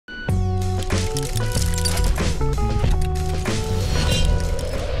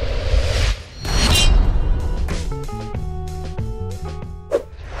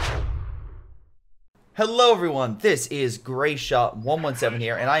Hello everyone, this is Greyshot117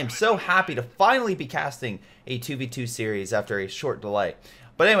 here, and I am so happy to finally be casting a 2v2 series after a short delay.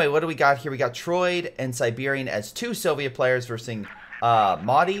 But anyway, what do we got here? We got Troyd and Siberian as two Soviet players versus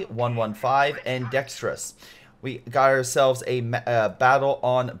Motte115 and Dextrus. We got ourselves a battle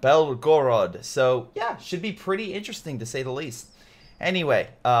on Belgorod, so yeah, should be pretty interesting to say the least. Anyway,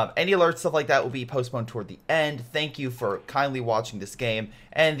 any alerts, stuff like that will be postponed toward the end. Thank you for kindly watching this game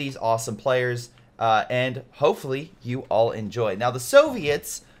and these awesome players. And hopefully you all enjoy. Now the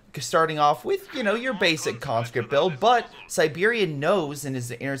Soviets, starting off with, you know, your basic conscript build, but Siberian knows and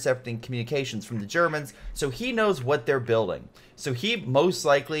is intercepting communications from the Germans, so he knows what they're building. So he most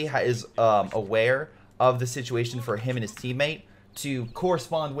likely is aware of the situation for him and his teammate to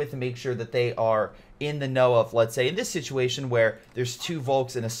correspond with and make sure that they are in the know of, let's say, in this situation where there's two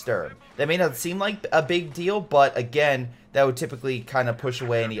Volks and a Stern. That may not seem like a big deal, but again, that would typically kind of push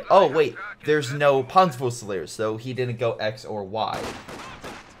away any... Oh, wait, there's no Panzerfusiliers, so he didn't go X or Y.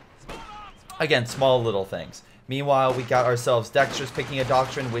 Again, small little things. Meanwhile, we got ourselves Dextrus picking a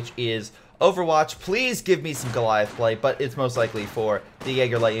doctrine, which is Overwatch. Please give me some Goliath play, but it's most likely for the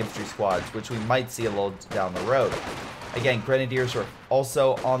Jaeger Light Infantry squads, which we might see a little down the road. Again, Grenadiers are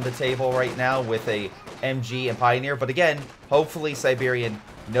also on the table right now with a MG and Pioneer, but again, hopefully Siberian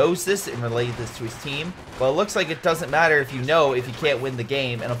knows this and relayed this to his team. But it looks like it doesn't matter if you know if you can't win the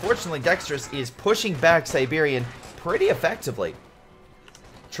game, and unfortunately Dextrus is pushing back Siberian pretty effectively.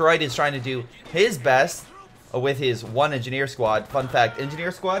 Troyd is trying to do his best with his one engineer squad. Fun fact,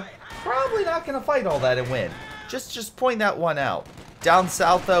 engineer squad probably not going to fight all that and win. Just point that one out. Down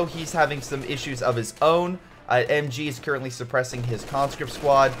south though, he's having some issues of his own. MG is currently suppressing his conscript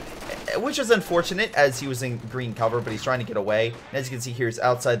squad, which is unfortunate as he was in green cover, but he's trying to get away. And as you can see here, he's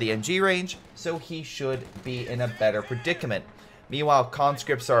outside the MG range, so he should be in a better predicament. Meanwhile,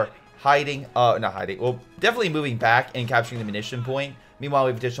 conscripts are hiding, not hiding, well, definitely moving back and capturing the munition point. Meanwhile,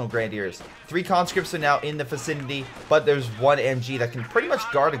 we have additional Grenadiers. 3 conscripts are now in the vicinity, but there's one MG that can pretty much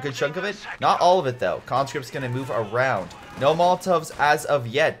guard a good chunk of it. Not all of it, though. Conscript's going to move around. No Molotovs as of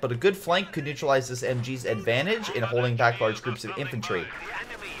yet, but a good flank could neutralize this MG's advantage in holding back large groups of infantry.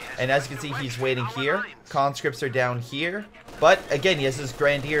 And as you can see, he's waiting here. Conscripts are down here. But again, he has his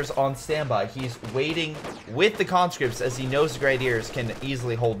Grenadiers on standby. He's waiting with the conscripts as he knows the Grenadiers can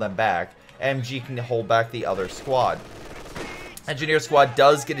easily hold them back. MG can hold back the other squad. Engineer squad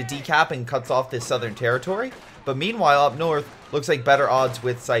does get a decap and cuts off this southern territory, but meanwhile up north looks like better odds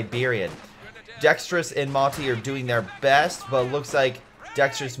with Siberian. Dextrus and Motte are doing their best, but it looks like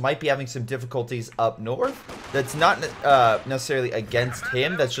Dextrus might be having some difficulties up north. That's not necessarily against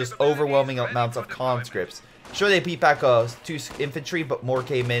him, that's just overwhelming amounts of conscripts. Sure, they beat back 2 infantry, but more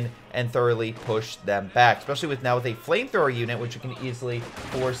came in and thoroughly pushed them back, especially with now with a flamethrower unit, which can easily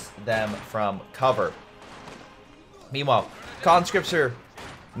force them from cover. Meanwhile, conscripts are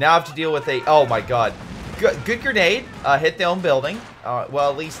now have to deal with a... Oh my god. Good grenade. Hit their own building. Well,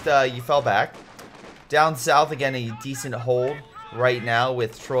 at least you fell back. Down south, again, a decent hold right now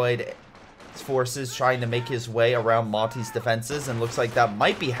with Troyd's forces trying to make his way around Motte's defenses. And looks like that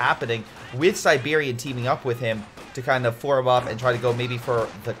might be happening with Siberian teaming up with him to kind of form up and try to go maybe for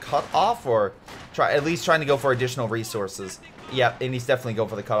the cutoff, or at least trying to go for additional resources. Yeah, and he's definitely going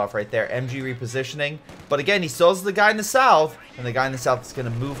for the cutoff right there. MG repositioning. But again, he still has the guy in the south. And the guy in the south is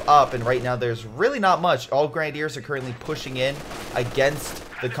going to move up. And right now, there's really not much. All Grenadiers are currently pushing in against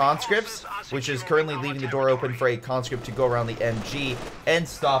the conscripts, which is currently leaving the door open for a conscript to go around the MG and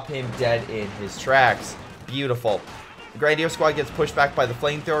stop him dead in his tracks. Beautiful. The Grenadier squad gets pushed back by the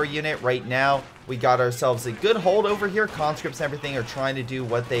flamethrower unit. Right now, we got ourselves a good hold over here. Conscripts and everything are trying to do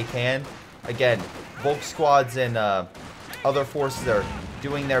what they can. Again, Volk squads and... other forces are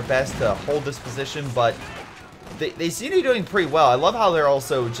doing their best to hold this position, but they seem to be doing pretty well. I love how they're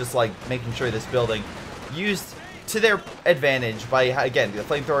also just like making sure this building used to their advantage by, again, the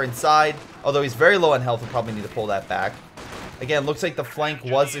flamethrower inside. Although he's very low on health, we'll probably need to pull that back. Again, looks like the flank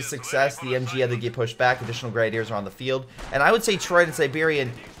was a success. The MG had to get pushed back. Additional Grenadiers are on the field. And I would say Troyd and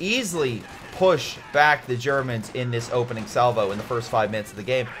Siberian easily push back the Germans in this opening salvo in the first 5 minutes of the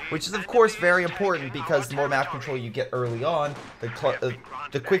game, which is of course very important because the more map control you get early on,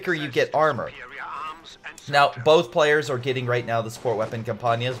 the quicker you get armor. Now, both players are getting right now the support weapon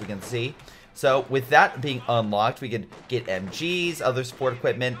Campania, as we can see. So, with that being unlocked, we could get MGs, other support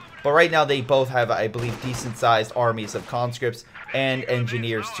equipment. But right now, they both have, I believe, decent-sized armies of conscripts and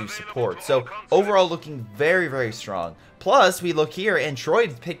engineers to support. So, overall, looking very, very strong. Plus, we look here, and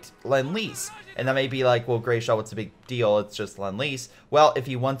Troyd picked Lend-Lease. And that may be like, well, Greyshot, what's the big deal? It's just Lend-Lease. Well, if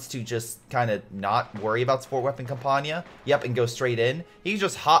he wants to just kind of not worry about support weapon Campania, yep, and go straight in, he can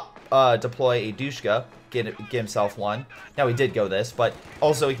just deploy a Dushka, get himself one. Now, he did go this, but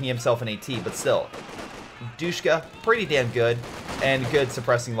also he can get himself an AT, but still. Dushka, pretty damn good, and good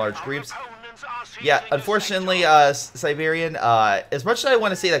suppressing large groups. Yeah, unfortunately, Siberian, as much as I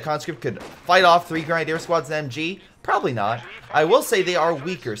want to say that Conscript could fight off 3 Grenadier squads and MG, probably not. I will say they are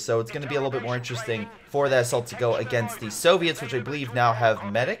weaker, so it's going to be a little bit more interesting for that assault to go against the Soviets, which I believe now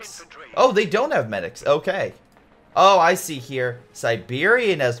have medics. Oh, they don't have medics. Okay. Oh, I see here.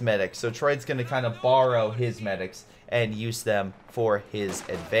 Siberian has medics, so Troyd's going to kind of borrow his medics and use them for his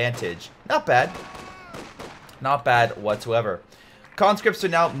advantage. Not bad. Not bad whatsoever. Conscripts are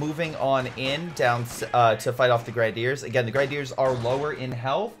now moving on in down to fight off the Grenadiers. Again, the Grenadiers are lower in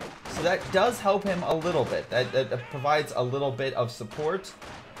health, so that does help him a little bit. That provides a little bit of support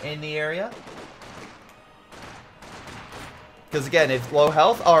in the area. Because again, if low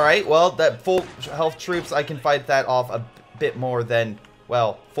health, alright, well, that full health troops, I can fight that off a bit more than,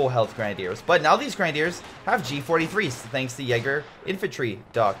 well, full health Grenadiers. But now these Grenadiers have G43s, thanks to Jaeger infantry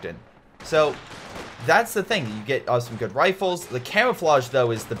doctrine. So, that's the thing. You get some good rifles. The camouflage,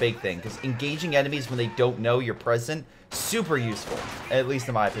 though, is the big thing. Because engaging enemies when they don't know you're present, super useful. At least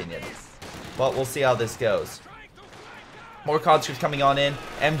in my opinion. But we'll see how this goes. More conscripts coming on in.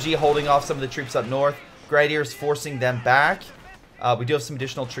 MG holding off some of the troops up north. Grenadiers forcing them back. We do have some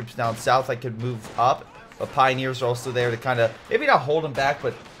additional troops down south that could move up. But Pioneers are also there to kind of, maybe not hold them back,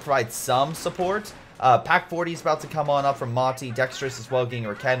 but provide some support. Pack 40 is about to come on up from Motte. Dextrus as well getting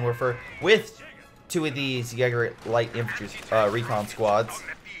a Canwarfer with 2 of these Jaeger light infantry recon squads.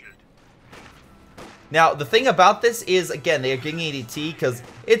 Now, the thing about this is, again, they are getting ADT because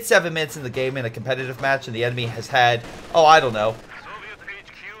it's 7 minutes in the game in a competitive match, and the enemy has had, oh, I don't know,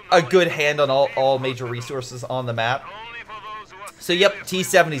 a good hand on all major resources on the map. So, yep,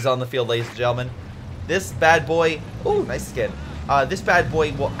 T-70's on the field, ladies and gentlemen. This bad boy, ooh, nice skin. This bad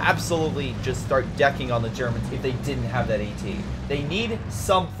boy will absolutely just start decking on the Germans if they didn't have that AT. They need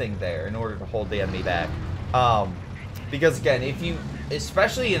something there in order to hold the enemy back. Because again, if you,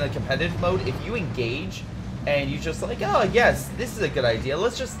 especially in a competitive mode, if you engage and you just like, oh yes, this is a good idea.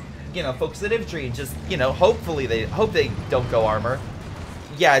 Let's just, you know, focus on infantry and just, you know, hopefully they don't go armor.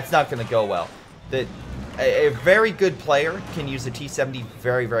 Yeah, it's not going to go well. A very good player can use the T-70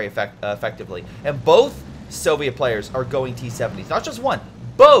 very, very effectively. And both Soviet players are going T-70s. Not just one,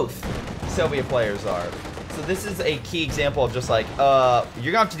 both Soviet players are. So this is a key example of just like,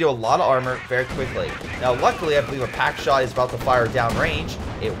 you're going to have to do a lot of armor very quickly. Now, luckily, I believe a pack shot is about to fire downrange.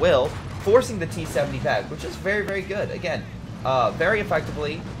 It will, forcing the T-70 back, which is very, very good. Again, very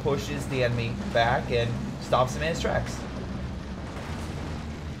effectively pushes the enemy back and stops him in his tracks.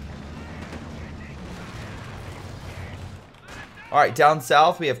 Alright, down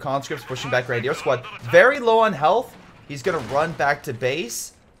south, we have conscripts pushing back Grenadier Squad. Very low on health. He's going to run back to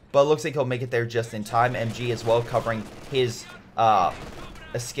base, but it looks like he'll make it there just in time. MG as well covering his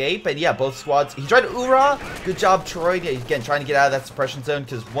escape. And yeah, both squads. He tried to Ura. Good job, Troyd. Again, trying to get out of that suppression zone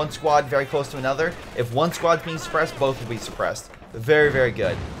because one squad very close to another. If one squad's being suppressed, both will be suppressed. Very, very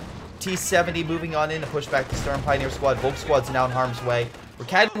good. T-70 moving on in to push back the Stern Pioneer Squad. Both squads now in harm's way.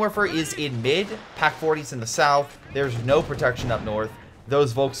 Canwarfer is in mid. Pack 40's in the south. There's no protection up north.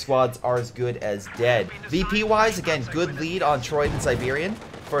 Those Volk squads are as good as dead. VP-wise, again, good lead on Troyd and Siberian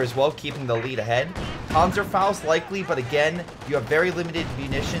for as well keeping the lead ahead. Panzerfaust likely, but again, you have very limited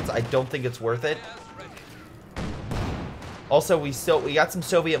munitions. I don't think it's worth it. Also, we got some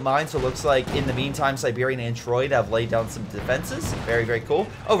Soviet mines, so it looks like in the meantime, Siberian and Troyd have laid down some defenses. Very, very cool.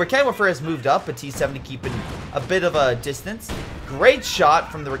 Canwarfer has moved up, but T-70 keeping a bit of a distance. Great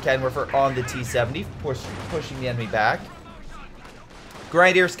shot from the Canwarfer on the T-70, pushing the enemy back.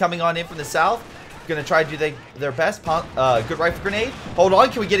 Grenadiers coming on in from the south. Going to try to do their best. Good rifle grenade. Hold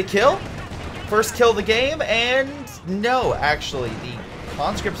on, can we get a kill? First kill of the game, and no, actually, the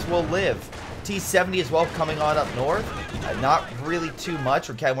conscripts will live. T-70 as well coming on up north. Not really too much.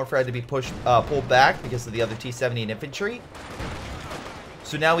 Canwarfer had to be pulled back because of the other T-70 and infantry.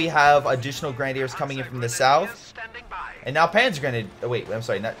 So now we have additional Grenadiers coming in from the south. And now Panzer Grenadier. Oh, wait, I'm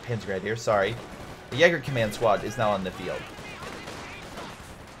sorry, not Panzer Grenadier, sorry. The Jaeger Command Squad is now on the field.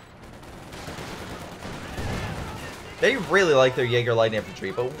 They really like their Jaeger light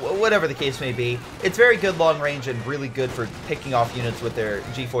infantry, but whatever the case may be, it's very good long range and really good for picking off units with their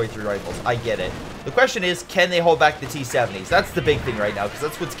G43 rifles. I get it. The question is, can they hold back the T-70s? That's the big thing right now, because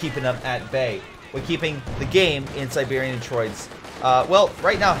that's what's keeping them at bay. We're keeping the game in Siberian and Troyd's, well,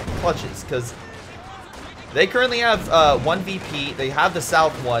 right now, clutches, because they currently have one VP. They have the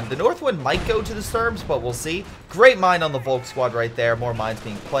south one. The north one might go to the Sturms, but we'll see. Great mine on the Volk squad right there. More mines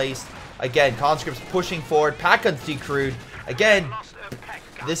being placed. Again, conscripts pushing forward. Pack guns decrewed. Again,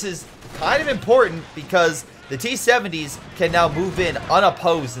 this is kind of important because the T-70s can now move in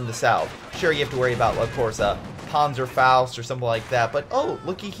unopposed in the south. Sure, you have to worry about, of course, Panzerfaust or something like that. But, oh,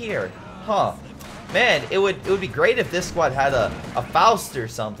 looky here. Huh. Man, it would be great if this squad had a Faust or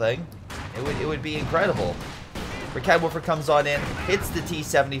something. It would be incredible. Resurgence comes on in, hits the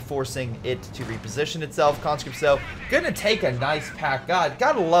T-70, forcing it to reposition itself. Conscripts, though, gonna take a nice pack. God,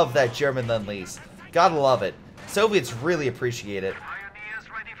 gotta love that German Lend-Lease. Gotta love it. Soviets really appreciate it.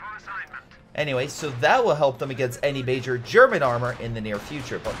 Anyway, so that will help them against any major German armor in the near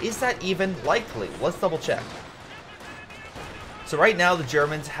future. But is that even likely? Let's double check. So right now, the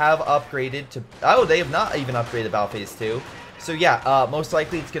Germans have upgraded to... Oh, they have not even upgraded Battle Phase 2. So yeah, most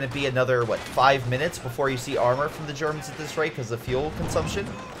likely it's going to be another, what, 5 minutes before you see armor from the Germans at this rate because of fuel consumption.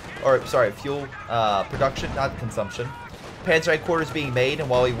 Or, sorry, fuel production, not consumption. Panzer headquarters being made, and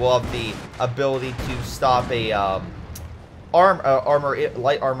while we will have the ability to stop a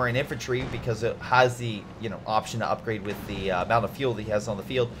light armor and infantry because it has the, option to upgrade with the amount of fuel that he has on the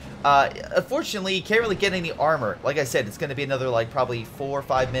field. Unfortunately, you can't really get any armor. Like I said, it's going to be another, probably 4 or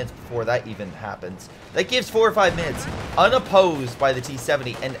 5 minutes before that even happens. That gives 4 or 5 minutes unopposed by the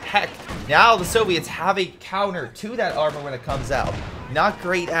T-70. And heck, now the Soviets have a counter to that armor when it comes out. Not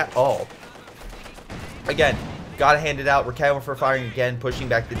great at all. Again, gotta hand it out. Resurgence for firing again, pushing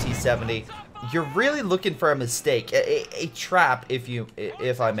back the T-70. You're really looking for a mistake, a trap,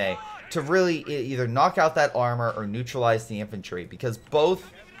 if I may, to really either knock out that armor or neutralize the infantry, because both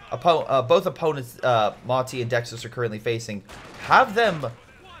opponents, Motte and Dextrus, are currently facing, have them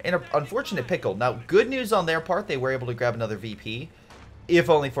in an unfortunate pickle. Now, good news on their part, they were able to grab another VP,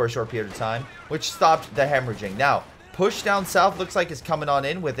 if only for a short period of time, which stopped the hemorrhaging. Now, push down south looks like is coming on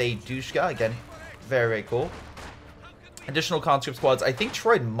in with a Dushka, again, very, very cool. Additional conscript squads. I think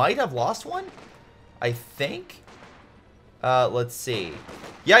Troyd might have lost one. I think. Let's see.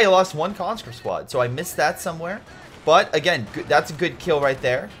 Yeah, he lost one conscript squad, so I missed that somewhere. But again, that's a good kill right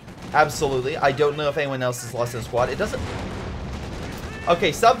there. Absolutely. I don't know if anyone else has lost in a squad. It doesn't.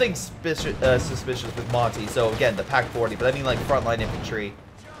 Okay, something suspicious with Motte. So again, the Pack 40, but I mean frontline infantry.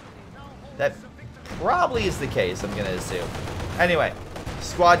 That probably is the case, I'm gonna assume. Anyway.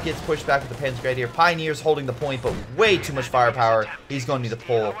 Squad gets pushed back with the Panzergrenadier. Pioneer's holding the point, but way too much firepower. He's going to need to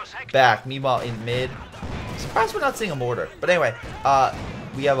pull back. Meanwhile, in mid, I'm surprised we're not seeing a mortar. But anyway,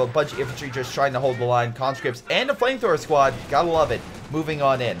 we have a bunch of infantry just trying to hold the line. Conscripts and a flamethrower squad. Gotta love it. Moving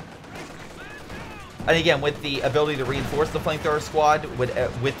on in. And again, with the ability to reinforce the flamethrower squad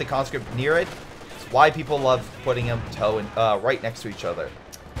with the conscript near it, it's why people love putting them right next to each other.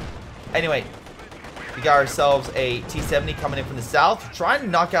 Anyway. We got ourselves a T-70 coming in from the south, trying to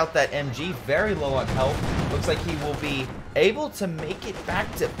knock out that MG, very low on health. Looks like he will be able to make it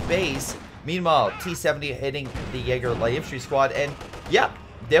back to base. Meanwhile, T-70 hitting the Jaeger light infantry squad, and yeah,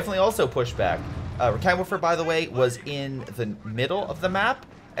 definitely also pushed back. Resurgence, by the way, was in the middle of the map,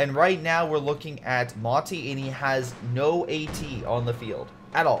 and right now we're looking at Motte, and he has no AT on the field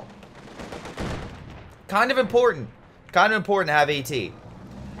at all. Kind of important to have AT.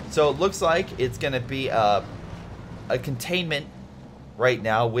 So it looks like it's going to be a containment right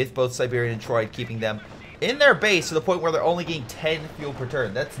now with both Siberian and Troyd, keeping them in their base to the point where they're only getting 10 fuel per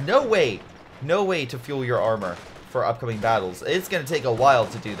turn. That's no way to fuel your armor for upcoming battles. It's going to take a while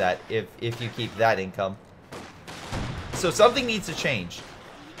to do that if you keep that income. So something needs to change.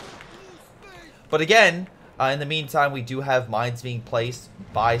 But again, in the meantime, we do have mines being placed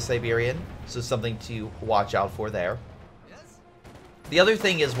by Siberian, so something to watch out for there. The other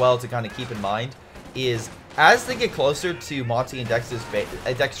thing as well to kind of keep in mind is as they get closer to Motte and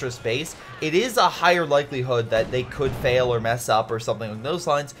Dextrus base, it is a higher likelihood that they could fail or mess up or something along those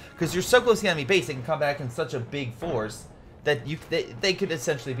lines, because you're so close to the enemy base, they can come back in such a big force that they could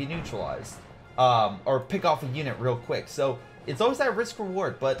essentially be neutralized or pick off a unit real quick. So it's always that risk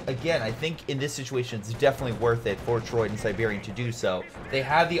reward, but again, I think in this situation it's definitely worth it for Troyd and Siberian to do so. They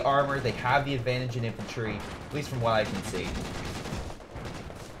have the armor, they have the advantage in infantry, at least from what I can see.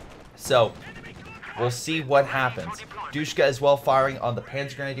 So, we'll see what happens. Dushka as well firing on the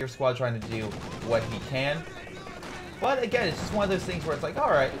Panzergrenadier squad, trying to do what he can. But again, it's just one of those things where it's like,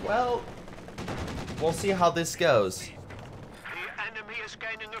 alright, well, we'll see how this goes. The enemy is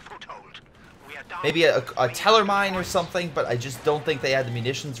gaining a foothold. We are down. Maybe a teller mine or something, but I just don't think they had the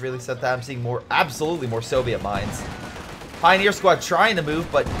munitions really set that. I'm seeing absolutely more Soviet mines. Pioneer squad trying to move,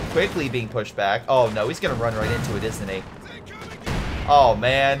 but quickly being pushed back. Oh no, he's gonna run right into it, isn't he? Oh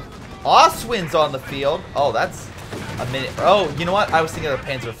man. Oswin's on the field. Oh, that's a minute. Oh, you know what? I was thinking of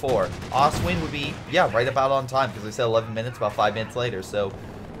Panzer IV. Oswin would be, yeah, right about on time, because we said 11 minutes, about 5 minutes later. So,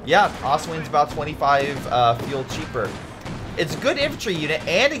 yeah, Oswin's about 25 fuel cheaper. It's a good infantry unit,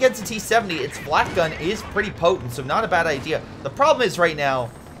 and against a T-70, its flak gun is pretty potent, so not a bad idea. The problem is right now,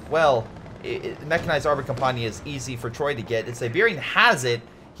 well, mechanized armored company is easy for Troy to get. Siberian has it.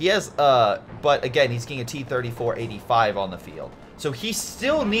 He has, but again, he's getting a T-34-85 on the field. So he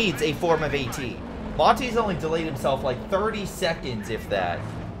still needs a form of AT. Monty's only delayed himself like 30 seconds, if that.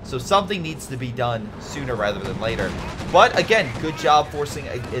 So something needs to be done sooner rather than later. But again, good job forcing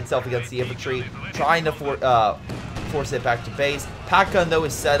itself against the infantry, trying to force it back to base. Pack gun, though,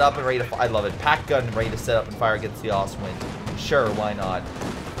 is set up and ready to fire. I love it. Pack gun ready to set up and fire against the Oswin. Sure, why not?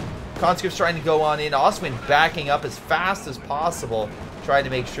 Conscript's trying to go on in. Oswin backing up as fast as possible, trying to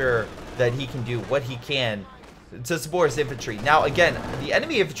make sure that he can do what he can to support his infantry. Now, again, the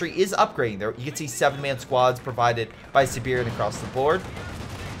enemy infantry is upgrading. There, you can see 7-man squads provided by Siberian across the board.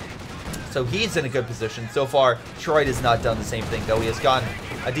 So he's in a good position. So far, Troyd has not done the same thing, though. He has gotten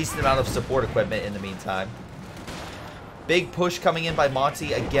a decent amount of support equipment in the meantime. Big push coming in by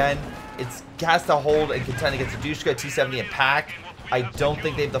Monty again. It's has to hold and contend against Dushka, T-70, and Pack. I don't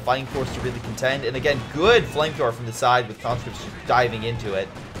think they have the fighting force to really contend. And again, good flamethrower from the side with conscripts just diving into it.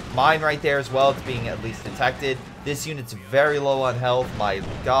 Mine right there as well. It's being at least detected. This unit's very low on health. My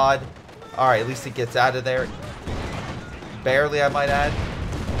god. Alright, at least it gets out of there. Barely, I might add.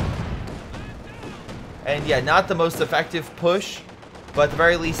 And yeah, not the most effective push, but at the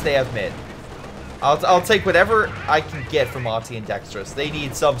very least they have mid. I'll take whatever I can get from Monty and Dextrus. They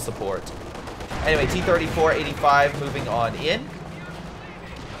need some support. Anyway, T-34-85 moving on in.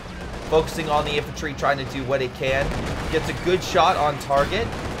 Focusing on the infantry, trying to do what it can. Gets a good shot on target.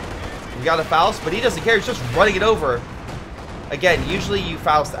 We got a Faust, but he doesn't care. He's just running it over. Again, usually you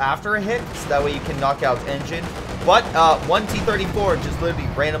Faust after a hit, so that way you can knock out engine. But one T-34 just literally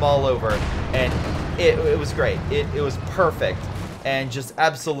ran them all over, and it was great. It was perfect, and just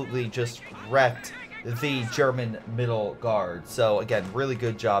absolutely just wrecked the German middle guard. So again, really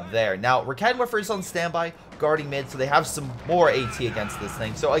good job there. Now, Raketwerfer is on standby, guarding mid, so they have some more AT against this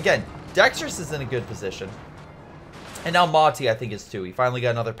thing. So again, Dextrus is in a good position. And now Monty, I think, is too. He finally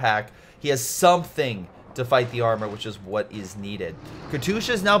got another pack. He has something to fight the armor, which is what is needed. Katusha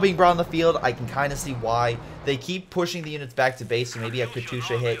is now being brought on the field. I can kind of see why. They keep pushing the units back to base, so maybe a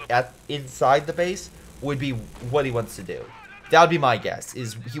Katusha hit inside the base would be what he wants to do. That would be my guess,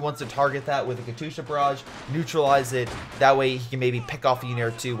 is he wants to target that with a Katusha barrage, neutralize it. That way he can maybe pick off a unit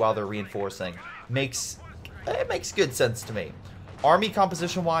or two while they're reinforcing. It makes good sense to me. Army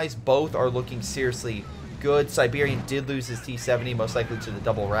composition-wise, both are looking seriously good. Siberian did lose his T-70, most likely to the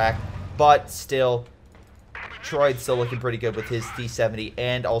double rack, but still, Troyd's still looking pretty good with his T-70,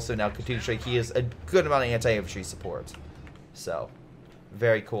 and also now Katusha. He has a good amount of anti-infantry support. So,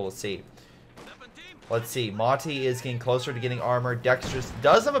 very cool to see. Let's see, Monty is getting closer to getting armor. Dextrus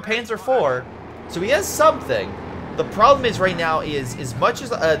does have a Panzer IV, so he has something. The problem is right now is, as much as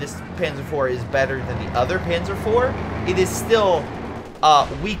this Panzer IV is better than the other Panzer IV, it is still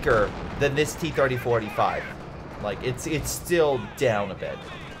weaker than this T-34-85. Like, it's still down a bit.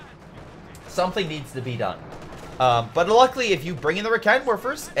 Something needs to be done. But luckily, if you bring in the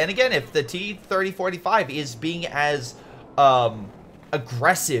Raketwerfers, and again, if the T-34-85 is being as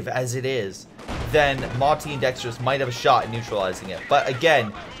aggressive as it is, then Monty and Dextrus might have a shot at neutralizing it. But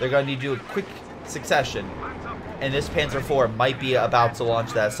again, they're going to need to do a quick succession, and this Panzer IV might be about to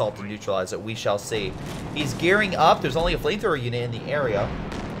launch that assault to neutralize it. We shall see. He's gearing up. There's only a flamethrower unit in the area.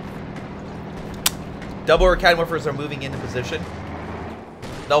 Double Raketwerfers are moving into position.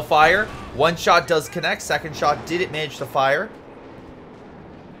 They'll fire. One shot does connect. Second shot didn't manage to fire.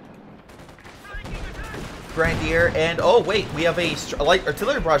 Grenadier, and oh wait, we have a light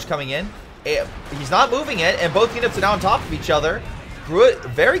artillery barrage coming in. He's not moving it, and both units are now on top of each other.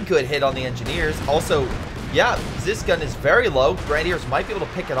 Very good hit on the engineers. Also, yeah, this gun is very low. Grenadiers might be able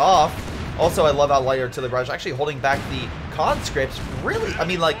to pick it off. Also, I love how light artillery barrage actually holding back the conscripts. Really, I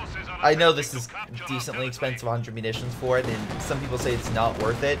mean, like, I know this is decently expensive, 100 munitions for it, and some people say it's not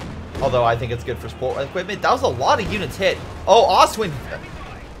worth it. Although I think it's good for support equipment. That was a lot of units hit. Oh, Oswin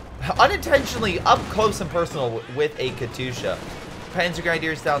unintentionally up close and personal with a Katusha. Panzer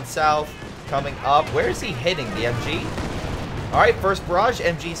Grenadiers down south, coming up. Where is he hitting? The MG? Alright, first barrage.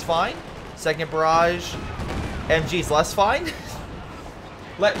 MG's fine. Second barrage. MG's less fine.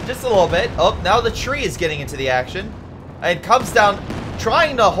 Just a little bit. Oh, now the tree is getting into the action. And comes down,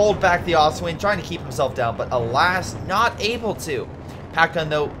 trying to hold back the Oswin, trying to keep himself down, but alas, not able to. Pack gun,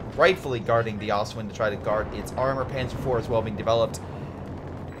 though, rightfully guarding the Oswin to try to guard its armor. Panzer IV is well being developed.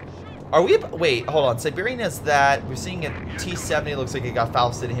 Are we... Wait, hold on. Siberian has that. We're seeing a T-70. Looks like it got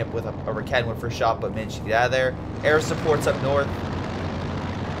Fausted in him with a Rakan went for a shot, but managed to get out of there. Air supports up north.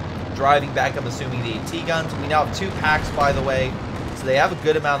 Driving back, I'm assuming, the AT guns. We now have 2 packs, by the way. So they have a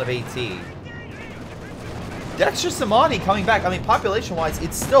good amount of AT. Dextrus and Motte115 coming back. I mean, population-wise,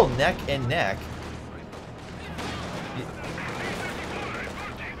 it's still neck and neck.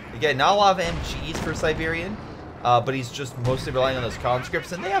 Again, not a lot of MGs for Siberian. But he's just mostly relying on those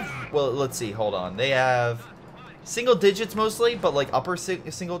conscripts. And they have, well, let's see, hold on. They have single digits mostly, but like upper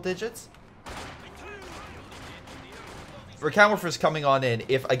single digits. Rakan coming on in.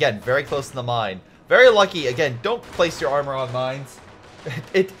 If, again, very close to the mine. Very lucky. Again, don't place your armor on mines.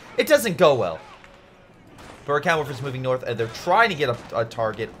 It doesn't go well. But Rakan moving north, and they're trying to get a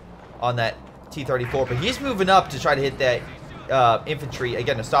target on that T-34. But he's moving up to try to hit that infantry,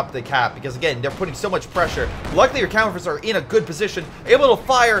 again, to stop the cap, because again, they're putting so much pressure. Luckily, your counterforces are in a good position, able to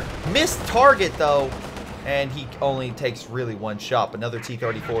fire, missed target though, and he only takes really 1 shot. But another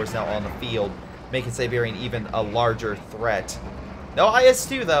T-34 is now on the field, making Siberian even a larger threat. No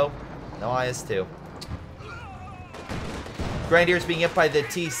IS-2 though, no IS-2. Grenadiers being hit by the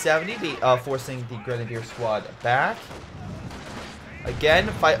T-70, forcing the Grenadier squad back. Again,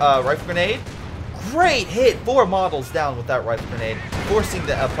 rifle grenade. Great hit. 4 models down with that rifle grenade, forcing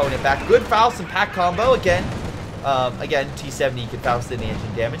the opponent back. Good Faust and pack combo again. Again, T-70 can Faust in the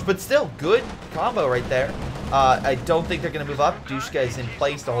engine damage, but still good combo right there. I don't think they're going to move up. Dushka is in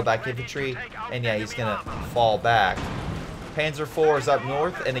place to hold back infantry, and yeah, he's going to fall back. Panzer IV is up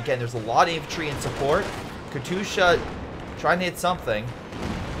north, and again, there's a lot of infantry in support. Katusha trying to hit something.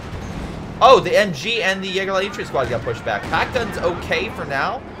 Oh, the MG and the Jaeger Light Infantry squad got pushed back. Pack gun's okay for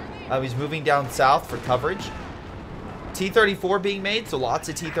now. He's moving down south for coverage. T-34 being made, so lots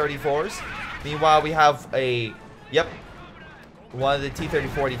of T-34s. Meanwhile, we have a... Yep. One of the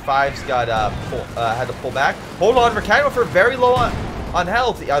T-34-85s got had to pull back. Hold on, Rakan very low on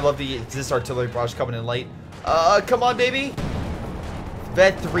health. I love this artillery barrage coming in late. Come on, baby.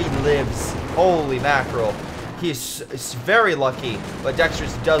 Vet 3 lives. Holy mackerel. He's very lucky, but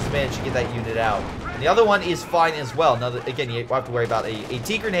Dextrus does manage to get that unit out. And the other one is fine as well. Now, again, you have to worry about a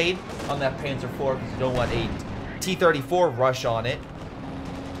T-grenade on that Panzer IV because you don't want a T-34 rush on it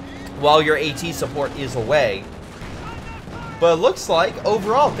while your AT support is away. But it looks like,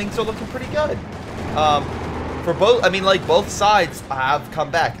 overall, things are looking pretty good. For both, I mean, like, both sides have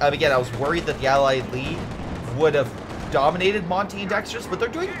come back. Again, I was worried that the Allied lead would have dominated Motte115 and Dextrus, but they're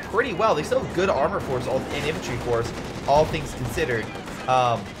doing pretty well. They still have good armor force and infantry force, all things considered.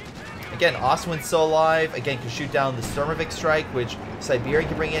 Again, Oswin's still alive. Again, can shoot down the Sturmovik strike, which Siberian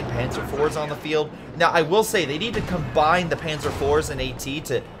can bring in. Panzer IV's on the field. Now, I will say, they need to combine the Panzer IVs and AT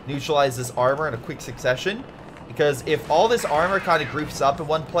to neutralize this armor in a quick succession. Because if all this armor kind of groups up in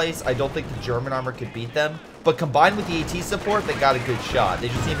one place, I don't think the German armor could beat them. But combined with the AT support, they got a good shot. They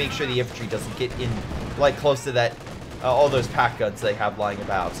just need to make sure the infantry doesn't get in, like, close to that, all those pack guns they have lying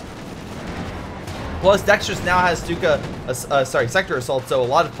about. Plus, Dextrus now has sector assault, so a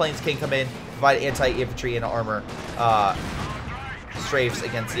lot of planes can come in, provide anti-infantry and armor strafes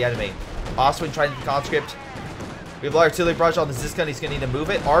against the enemy. Oswin trying to conscript. We have artillery barrage on the Ziskan. He's going to need to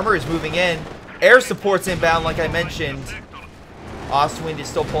move it. Armor is moving in. Air support's inbound, like I mentioned. Oswin is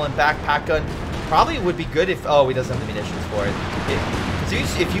still pulling back. Pack gun probably would be good if... Oh, he doesn't have the munitions for it.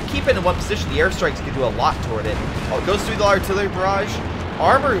 If you keep it in one position, the airstrikes can do a lot toward it. Oh, it goes through the artillery barrage.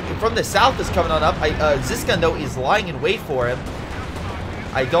 Armor from the south is coming on up. Ziskan, though, is lying in wait for him.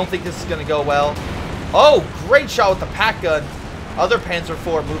 I don't think this is going to go well. Oh, great shot with the pack gun. Other Panzer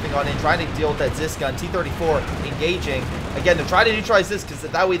IV moving on in, trying to deal with that Ziskan. T-34 engaging. Again, they're trying to neutralize this because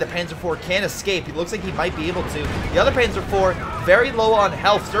that way the Panzer IV can escape. He looks like he might be able to. The other Panzer IV, very low on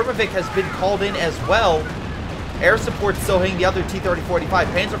health. Sturmovik has been called in as well. Air support still hitting the other T-34-85.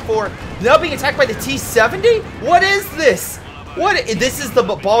 Panzer IV now being attacked by the T-70? What is this? What? This is the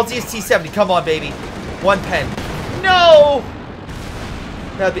ballsiest T-70. Come on, baby. 1 pen. No!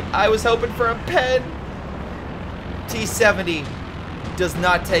 I was hoping for a pen. T-70 does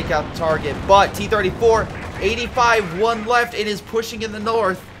not take out the target, but T-34, 85, 1 left, and is pushing in the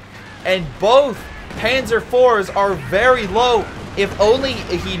north. And both Panzer IVs are very low. If only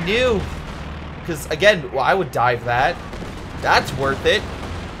he knew. Because, again, well, I would dive that. That's worth it.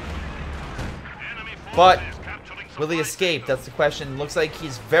 But Will he escape? That's the question. Looks like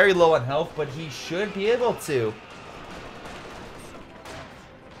he's very low on health, but he should be able to.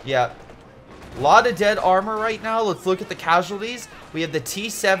 Yeah. A lot of dead armor right now. Let's look at the casualties. We have the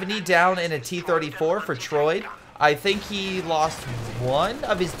T-70 down and a T-34 for Troyd. I think he lost one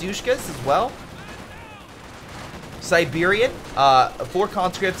of his Dushkas as well. Siberian, 4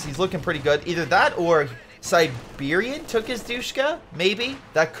 conscripts. He's looking pretty good. Either that or Siberian took his Dushka, maybe.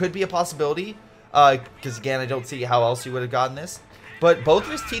 That could be a possibility. Because again, I don't see how else he would have gotten this. But both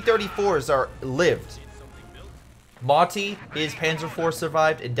of his T-34s are lived. Motte, his Panzer IV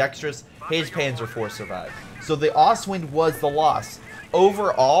survived, and Dextrus, his Panzer IV survived. So the Ostwind was the loss.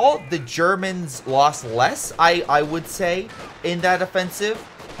 Overall, the Germans lost less, I would say, in that offensive.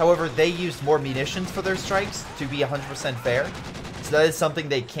 However, they used more munitions for their strikes, to be 100% fair. So that is something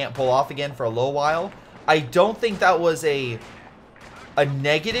they can't pull off again for a little while. I don't think that was a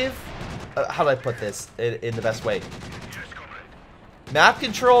negative. How do I put this in the best way? Map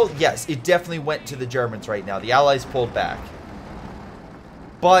control, yes, it definitely went to the Germans right now. The Allies pulled back.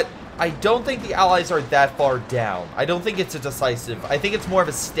 But I don't think the Allies are that far down. I don't think it's a decisive. I think it's more of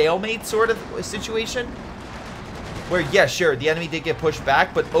a stalemate sort of situation. Where, yeah, sure, the enemy did get pushed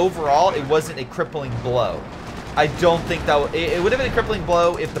back, but overall, it wasn't a crippling blow. I don't think that it would have been a crippling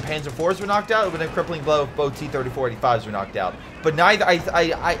blow if the Panzer IVs were knocked out. It would have been a crippling blow if both T-34-85s were knocked out. But neither.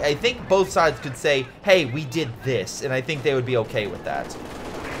 I think both sides could say, "Hey, we did this," and I think they would be okay with that.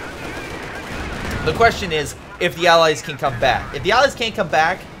 The question is if the Allies can come back. If the Allies can't come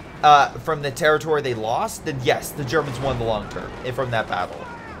back from the territory they lost, then yes, the Germans won the long term from that battle.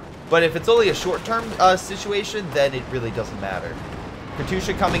 But if it's only a short-term situation, then it really doesn't matter.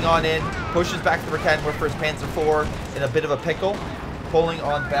 Katusha coming on in, pushes back the Rekanwerfer's Panzer IV in a bit of a pickle, pulling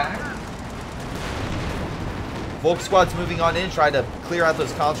on back. Volk squad's moving on in, trying to clear out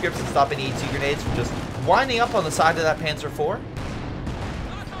those conscripts and stop any ET grenades from just winding up on the side of that Panzer IV.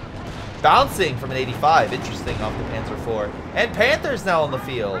 Bouncing from an 85, interesting, off the Panzer IV. And Panthers now on the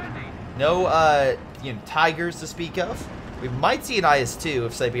field. No, Tigers to speak of. We might see an IS-2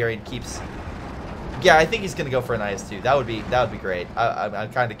 if Siberian keeps... Yeah, I think he's going to go for an IS-2. That would be great.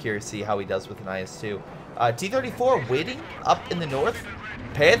 I'm kind of curious to see how he does with an IS-2. T-34 waiting up in the north.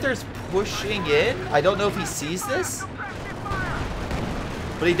 Panthers pushing in. I don't know if he sees this.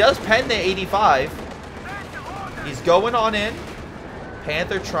 But he does pen the 85. He's going on in.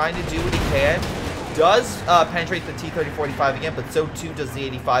 Panther trying to do what he can. Does penetrate the T-30-45 again, but so too does the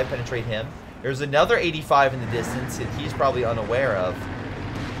 85 penetrate him. There's another 85 in the distance that he's probably unaware of.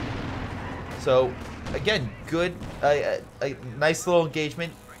 So, again, good, a nice little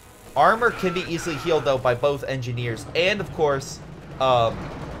engagement. Armor can be easily healed, though, by both engineers. And, of course,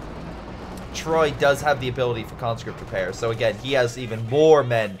 Troy does have the ability for conscript repair. So, again, he has even more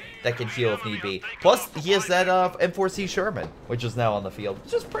men that can heal if need be. Plus, he has that M4C Sherman, which is now on the field.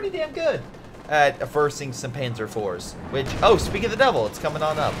 Which is pretty damn good at versing some Panzer IVs. Which, oh, speaking of the devil, it's coming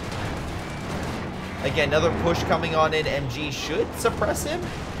on up. Again, another push coming on in. MG should suppress him.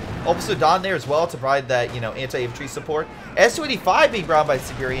 Also Don there as well to provide that, anti-infantry support. S-285 being brought by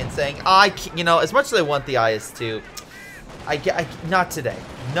Siberian saying, as much as I want the IS-2, not today.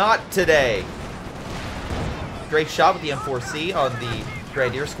 Not today. Great shot with the M4C on the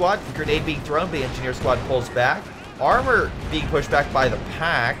Grenadier squad. The grenade being thrown, but the Engineer squad pulls back. Armor being pushed back by the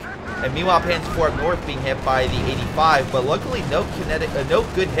pack. And meanwhile, Panzer IV up north being hit by the 85, but luckily no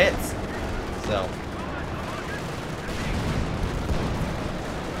good hits. So...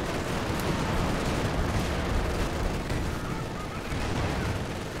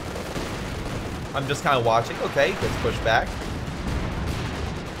 I'm just kind of watching. Okay, let's push back.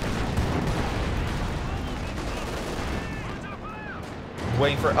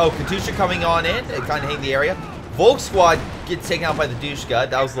 Waiting for... Oh, Katusha coming on in. Kind of hitting the area. Volk squad gets taken out by the Dushka.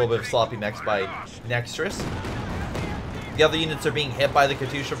 That was a little bit of sloppy mix by Dextrus. The other units are being hit by the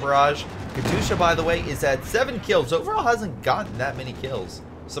Katusha barrage. Katusha, by the way, is at 7 kills. Overall hasn't gotten that many kills.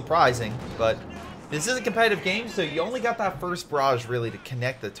 Surprising, but this is a competitive game, so you only got that first barrage really to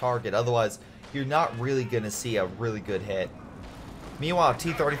connect the target. Otherwise... you're not really going to see a really good hit. Meanwhile,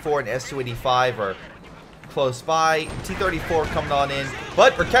 T-34 and S-285 are close by. T-34 coming on in.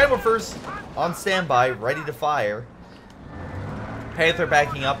 But Rekanwerfer's on standby, ready to fire. Panther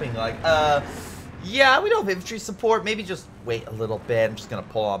backing up and like, yeah, we don't have infantry support. Maybe just wait a little bit. I'm just going to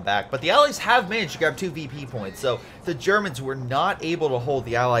pull on back. But the Allies have managed to grab 2 VP points. So the Germans were not able to hold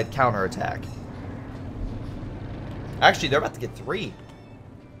the Allied counterattack. Actually, they're about to get 3.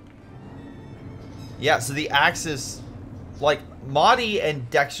 Yeah, so the Axis, like, Motte and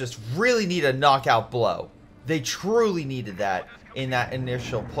Dex just really need a knockout blow. They truly needed that in that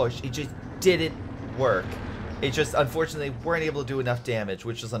initial push. It just didn't work. It just, unfortunately, weren't able to do enough damage,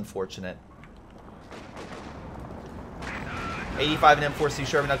 which is unfortunate. 85 and M4C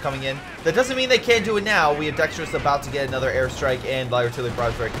Sherman now coming in. That doesn't mean they can't do it now. We have Dextrus about to get another airstrike and light artillery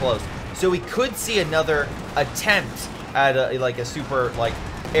barrage very close. So we could see another attempt at a super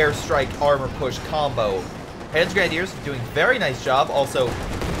airstrike armor push combo. Panzer Grenadiers doing a very nice job. Also,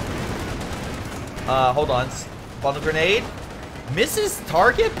 hold on, bundle grenade misses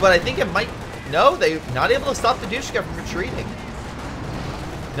target, but I think it might. No, they're not able to stop the Dushka from retreating.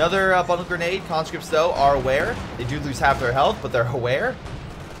 Another bundle grenade. Conscripts, though, are aware. They do lose half their health, but they're aware.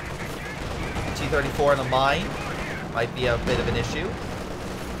 T-34 in a mine. Might be a bit of an issue.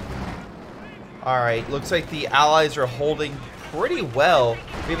 Alright, looks like the allies are holding pretty well.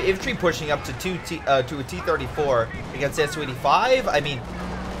 We have infantry pushing up to a T-34 against S-285. I mean,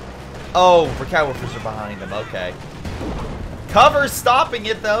 oh, Verkauwerfers are behind them. Okay. Cover's stopping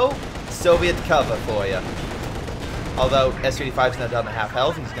it, though. Soviet cover for you. Although S-285 is now down to half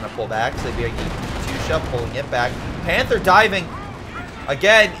health, he's going to pull back. Siberian Troyd pulling it back. Panther diving.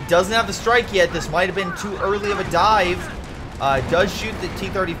 Again, doesn't have the strike yet. This might have been too early of a dive. Does shoot the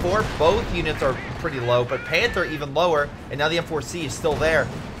T-34. Both units are pretty low, but Panther even lower. And now the M4C is still there.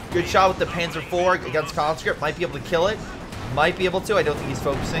 Good shot with the Panzer IV against Conscript. Might be able to kill it. Might be able to. I don't think he's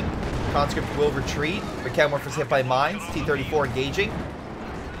focusing. Conscript will retreat. Verkauwerfer is hit by mines. T-34 engaging.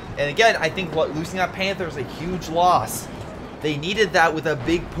 And again, I think losing that Panther is a huge loss. They needed that with a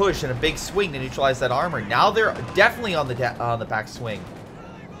big push and a big swing to neutralize that armor. Now they're definitely on the back swing.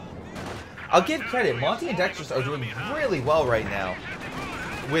 I'll give credit. Monty and Dextrus are doing really well right now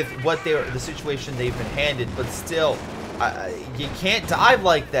with what the situation they've been handed. But still, you can't dive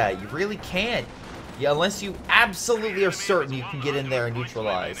like that. You really can't. Yeah, unless you absolutely are certain you can get in there and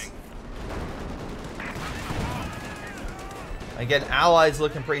neutralize. Again, allies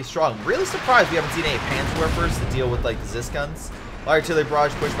looking pretty strong. Really surprised we haven't seen any Panzerwerfers to deal with, like, the Zis guns. Light artillery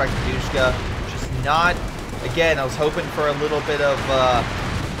barrage push back to Dushka. Just not... Again, I was hoping for a little bit of,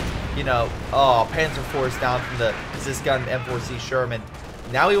 you know... Oh, Panzer Force down from the Zis gun M4C Sherman.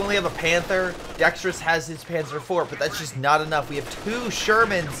 Now we only have a Panther. Dextrus has his Panzer IV, but that's just not enough. We have 2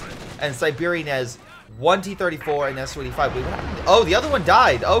 Shermans and Siberian has 1 T-34 and S-285. Oh, the other one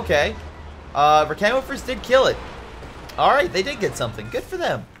died. Okay. Verkauwerfers did kill it. Alright, they did get something. Good for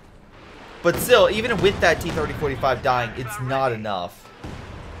them. But still, even with that T-30-45 dying, it's not enough.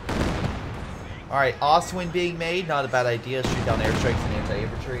 Alright, Ostwind being made. Not a bad idea. Shoot down airstrikes and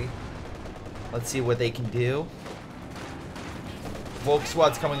anti-infantry. Let's see what they can do. Volk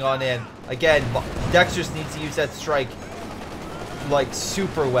squad's coming on in. Again, Dextrus needs to use that strike, like,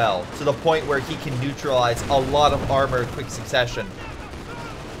 super well. To the point where he can neutralize a lot of armor in quick succession.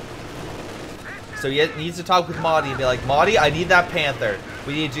 So he needs to talk with Motte and be like, Motte, I need that Panther.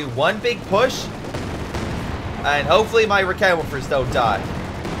 We need to do one big push. And hopefully my Verkauwerfers don't die.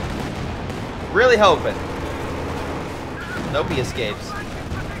 Really hoping. Nope, he escapes.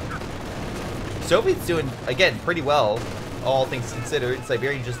 Soviet's doing, again, pretty well. All things considered.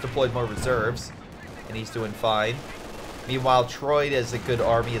 Siberian just deployed more reserves. And he's doing fine. Meanwhile, Troyd has a good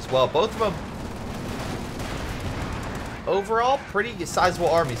army as well. Both of them, overall, pretty sizable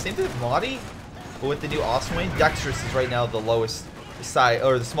army. Same thing with Motte. But with the new Ostwind, Dextrus is right now the lowest side,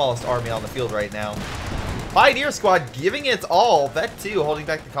 or the smallest army on the field right now. Pioneer squad giving it all. Vet 2 holding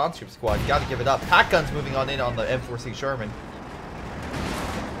back the conscript squad. You gotta give it up. Pack guns moving on in on the M4C Sherman.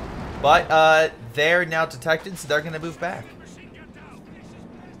 But they're now detected, so they're gonna move back.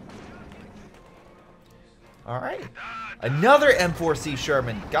 Alright. Another M4C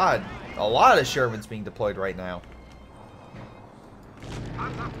Sherman. God, a lot of Shermans being deployed right now.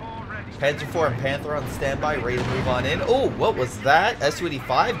 Panzer IV and Panther on standby, ready to move on in. Oh, what was that?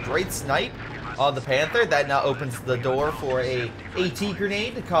 S-285, great snipe on the Panther. That now opens the door for a AT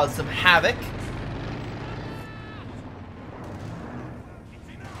grenade to cause some havoc.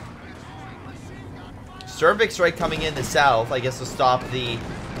 Sternvik strike coming in the south, I guess, to stop the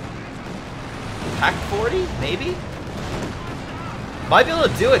Pack 40, maybe? Might be able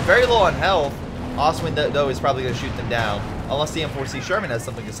to do it. Very low on health. Ostwind, though, is probably going to shoot them down. Unless the M4C Sherman has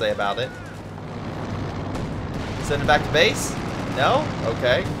something to say about it. Send him back to base? No?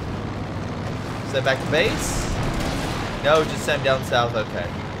 Okay. Send back to base? No, just send him down south. Okay.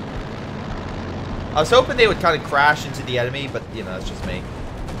 I was hoping they would kind of crash into the enemy, but, you know, that's just me.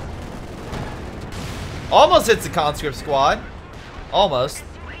 Almost hits the conscript squad. Almost.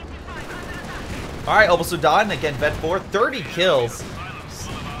 Alright, almost done. Again, Vet 4. 30 kills.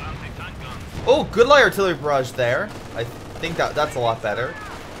 Oh, good light artillery barrage there. I think that's a lot better.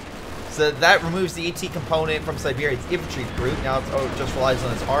 So that removes the AT component from Siberia's infantry group. Now it just relies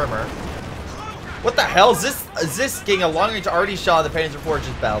on its armor. What the hell is this? Is this getting a long-range arty shot? The Panzer IV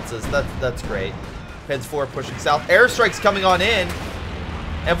just bounces. That's great. Panzer IV pushing south. Airstrike's coming on in.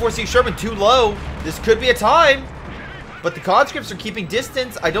 M4C Sherman too low. This could be a time. But the conscripts are keeping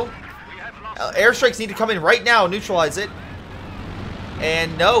distance. I don't... airstrikes need to come in right now and neutralize it.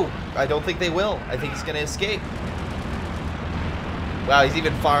 And no, I don't think they will. I think he's going to escape. Wow, he's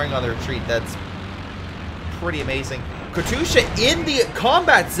even firing on the retreat. That's pretty amazing. Katusha in the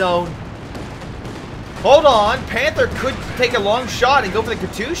combat zone. Hold on. Panther could take a long shot and go for the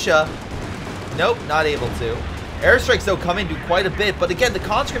Katusha. Nope, not able to. Airstrikes, though, come in, do quite a bit. But again, the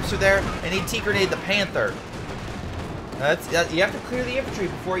conscripts are there, and AT grenade the Panther. You have to clear the infantry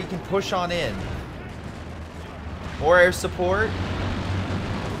before you can push on in. More air support.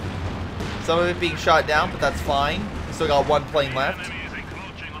 Some of it being shot down, but that's fine. We still got one plane left.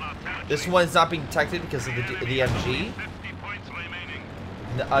 This one is not being detected because of the MG.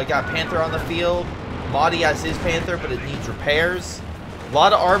 I got Panther on the field. Motte has his Panther, but it needs repairs. A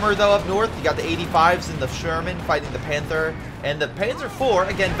lot of armor, though, up north. You got the 85s and the Sherman fighting the Panther. And the Panzer IV,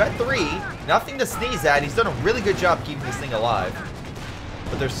 again, Vet 3, nothing to sneeze at. He's done a really good job keeping this thing alive.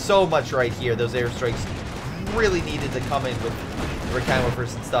 But there's so much right here. Those airstrikes really needed to come in with the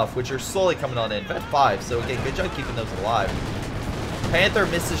reconnaissance and stuff, which are slowly coming on in. Vet 5, so again, good job keeping those alive. Panther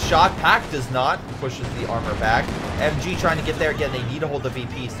misses shot. Pack does not. Pushes the armor back. MG trying to get there. Again, they need to hold the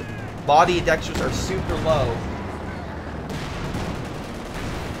VPs. Body and Dextrus are super low.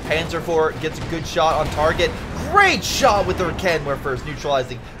 Panzer IV gets a good shot on target. Great shot with the Rekenwer first,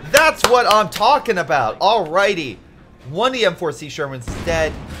 neutralizing. That's what I'm talking about. Alrighty. One of the M4C Shermans is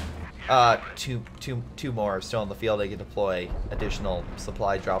dead. Two more are still on the field. They can deploy additional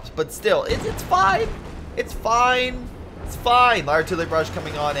supply drops. But still, it's fine. It's fine. It's fine. Artillery barrage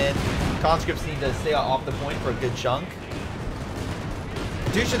coming on in. Conscripts need to stay off the point for a good chunk.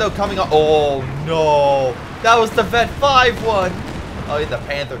 Katusha, though, coming on. Oh, no. That was the Vet 5 one. Oh, the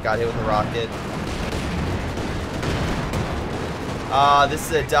Panther got hit with a rocket. This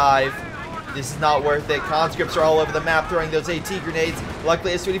is a dive. This is not worth it. Conscripts are all over the map throwing those AT grenades.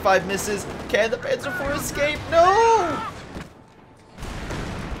 Luckily, S-25 misses. Can the Panzer IV escape? No!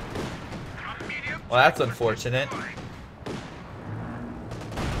 Well, that's unfortunate.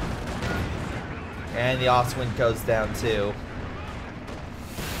 And the Ostwind goes down, too.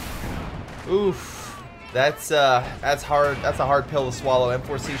 Oof. That's hard. That's a hard pill to swallow.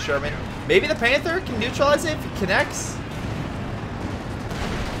 M4C Sherman. Maybe the Panther can neutralize it if it connects.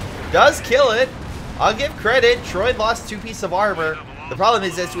 Does kill it. I'll give credit. Troyd lost 2 pieces of armor. The problem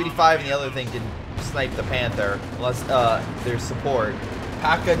is S-25 and the other thing didn't snipe the Panther unless there's support.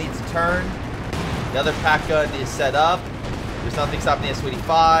 Pack gun needs to turn. The other pack gun is set up. There's nothing stopping the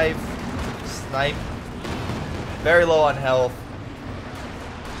S-25. Snipe. Very low on health.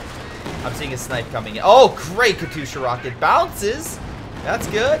 I'm seeing a snipe coming in. Oh, great Katusha rocket. Bounces. That's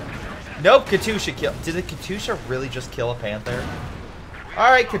good. Nope, Katusha killed. Did the Katusha really just kill a Panther?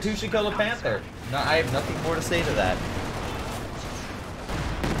 Alright, Katusha killed a Panther. No, I have nothing more to say to that.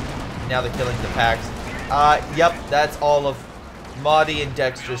 Now they're killing the packs. Yep, that's all of Motte and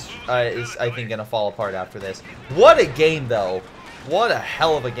Dextrus is, I think, going to fall apart after this. What a game, though. What a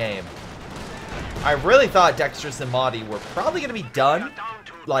hell of a game. I really thought Dextrus and Motte were probably going to be done.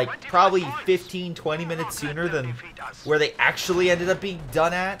 Like, probably 15, 20 minutes sooner than where they actually ended up being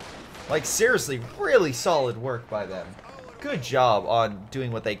done at. Like, seriously, really solid work by them. Good job on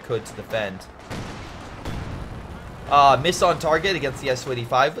doing what they could to defend. Miss on target against the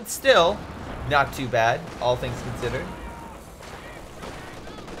S-25, but still, not too bad, all things considered.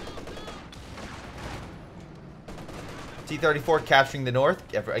 T-34 capturing the north.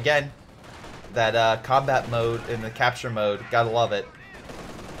 Again, that combat mode in the capture mode, gotta love it.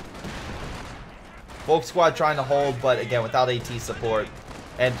 Volk squad trying to hold, but again, without AT support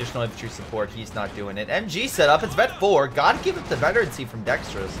and additional infantry support, he's not doing it. MG set up. It's Vet 4. Gotta give it the veterancy from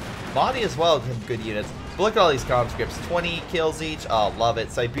Dextrus. Motte as well have good units. But look at all these conscripts. 20 kills each. Oh, love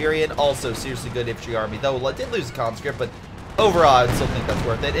it. Siberian, also seriously good infantry army. Though, did lose a conscript, but overall, I still think that's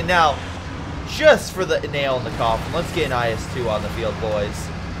worth it. And now, just for the nail in the coffin, let's get an IS-2 on the field, boys.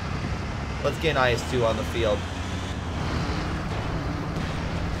 Let's get an IS-2 on the field.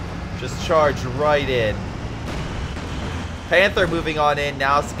 Just charge right in. Panther moving on in.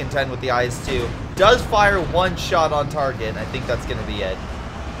 Now it's to contend with the IS-2. Does fire 1 shot on target. I think that's going to be it.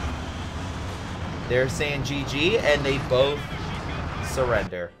 They're saying GG, and they both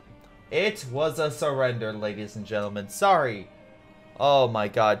surrender. It was a surrender, ladies and gentlemen. Sorry. Oh my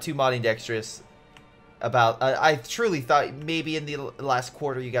god. 2 Motte and Dextrus. I truly thought maybe in the last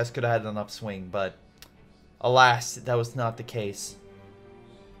quarter you guys could have had an upswing, but alas, that was not the case.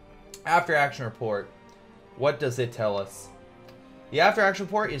 After action report. What does it tell us? The after action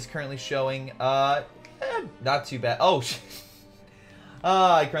report is currently showing, not too bad. Oh,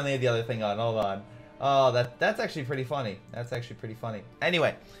 I currently have the other thing on. Hold on. Oh, that's actually pretty funny. That's actually pretty funny.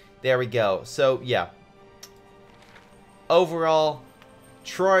 Anyway, there we go. So, yeah. Overall,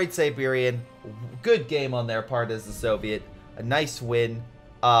 Troyd, Siberian, good game on their part as the Soviet. A nice win.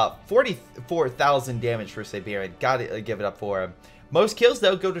 44,000 damage for Siberian. Gotta give it up for him. Most kills,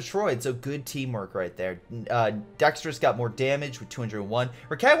 though, go to Troyd, so good teamwork right there. Dextrus got more damage with 201.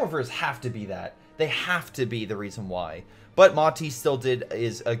 Recap Warfers have to be that. They have to be the reason why. But Motte still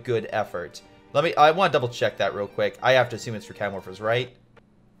is a good effort. I want to double check that real quick. I have to assume it's for Recap Warfers, right?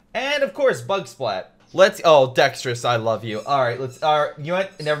 And, of course, Bug Splat. Oh, Dextrus, I love you. All right, you know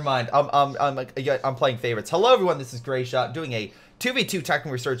what? Never mind. I'm playing favorites. Hello, everyone. This is Greyshot doing a 2v2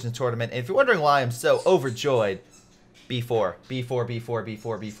 Technical Resurgence tournament. And if you're wondering why I'm so overjoyed, B4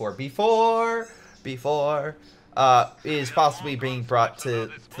 is possibly being brought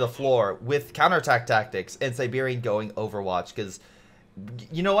to the floor with counterattack tactics and Siberian going Overwatch. Because,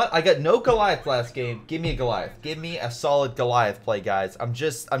 you know what? I got no Goliath last game. Give me a Goliath. Give me a solid Goliath play, guys. I'm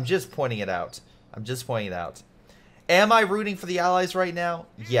just pointing it out. I'm just pointing it out. Am I rooting for the Allies right now?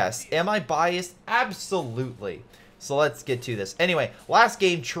 Yes. Am I biased? Absolutely. So let's get to this. Anyway, last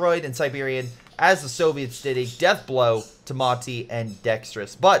game, Troyd and Siberian, as the Soviets did a death blow to Motte and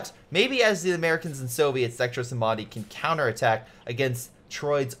Dextrus. But maybe as the Americans and Soviets, Dextrus and Motte can counterattack against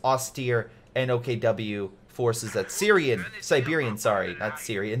Troyd's austere and OKW forces that Siberian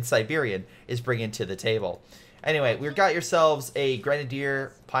is bringing to the table. Anyway, we've got yourselves a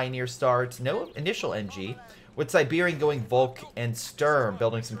Grenadier Pioneer start, no initial NG, with Siberian going Volk and Sturm,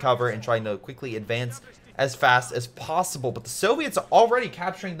 building some cover and trying to quickly advance as fast as possible. But the Soviets are already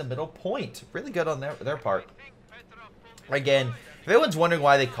capturing the middle point. Really good on their part. Again, if anyone's wondering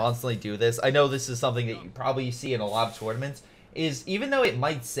why they constantly do this, I know this is something that you probably see in a lot of tournaments, is even though it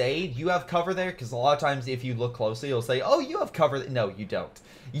might say you have cover there, because a lot of times if you look closely, it'll say, oh, you have cover. No, you don't.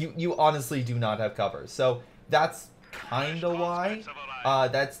 You honestly do not have cover. So that's kind of why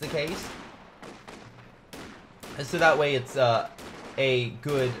that's the case. And so that way it's a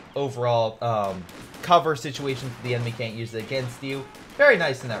good overall cover situation so the enemy can't use it against you. Very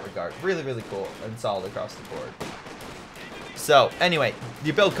nice in that regard. Really, really cool and solid across the board. So, anyway,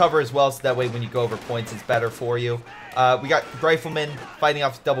 you build cover as well, so that way when you go over points, it's better for you. We got Rifleman fighting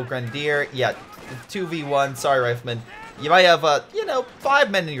off double Grenadier. Yeah, 2v1. Sorry, Rifleman. You might have,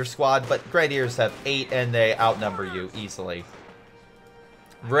 5 men in your squad, but Grenadiers have 8, and they outnumber you easily.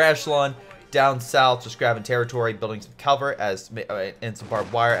 Echelon down south, just grabbing territory, building some cover and some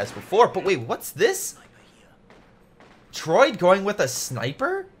barbed wire as before. But wait, what's this? Troyd going with a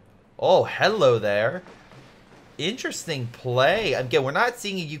sniper? Oh, hello there. Interesting play. Again, we're not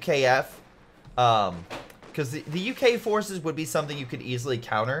seeing a UKF, because the UK forces would be something you could easily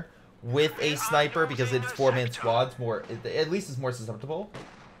counter with a sniper because it's 4-man squads. At least it's more susceptible.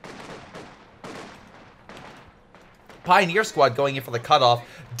 Pioneer squad going in for the cutoff.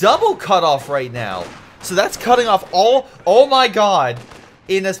 Double cutoff right now. So that's cutting off all. Oh my god.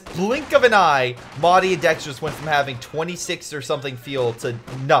 In a blink of an eye, Motte and Dextrus went from having 26 or something fuel to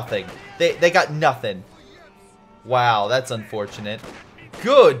nothing. They got nothing. Wow, that's unfortunate.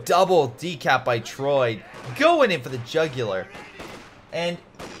 Good double decap by Troyd. Going in for the jugular. And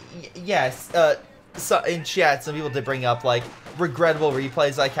yes, so in chat, some people did bring up like regrettable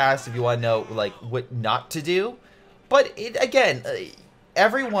replays I cast if you want to know like what not to do. But again,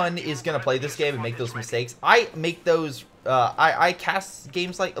 everyone is gonna play this game and make those mistakes. I make those. I cast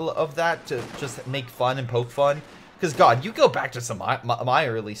games of that to just make fun and poke fun. Because God, you go back to some my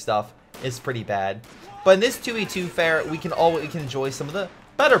early stuff, it's pretty bad. But in this 2v2 fair, we can enjoy some of the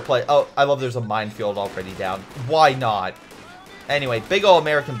better play. Oh, I love there's a minefield already down. Why not? Anyway, big ol'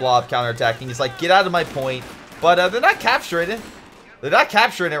 American blob counterattacking. He's like, get out of my point. But they're not capturing it. They're not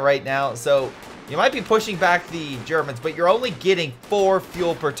capturing it right now. So you might be pushing back the Germans, but you're only getting 4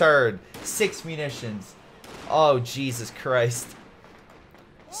 fuel per turn. 6 munitions. Oh, Jesus Christ.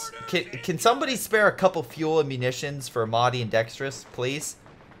 Can somebody spare a couple fuel and munitions for Motte and Dextrus, please?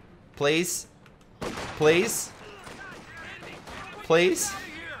 Please? Please? Please?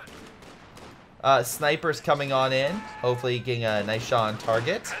 Snipers coming on in. Hopefully getting a nice shot on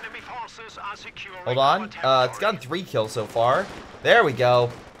target. Hold on. It's gotten 3 kills so far. There we go.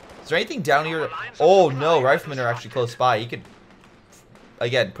 Is there anything down here? Oh no, Riflemen are actually close by. He could,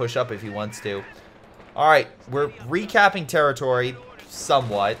 again, push up if he wants to. Alright, we're recapping territory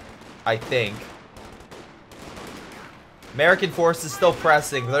somewhat, I think. American forces still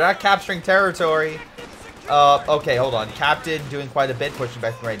pressing. They're not capturing territory. Okay, hold on. Captain doing quite a bit, pushing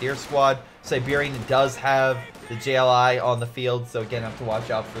back the Grenadier squad. Siberian does have the JLI on the field, so again, have to watch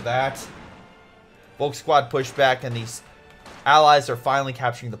out for that. Volk squad pushed back, and these allies are finally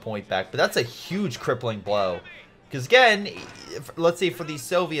capturing the point back. But that's a huge crippling blow. Because again, let's say for these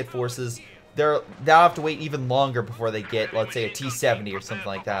Soviet forces, they'll have to wait even longer before they get, let's say, a T-70 or something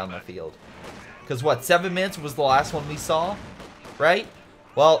like that on the field. Because what, 7 minutes was the last one we saw? Right?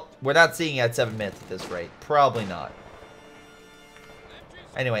 Well, we're not seeing it at 7 minutes at this rate. Probably not.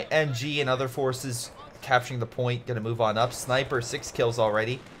 Anyway, MG and other forces capturing the point. Gonna move on up. Sniper, 6 kills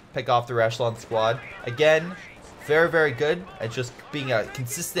already. Pick off the Echelon squad. Again, very, very good at just being a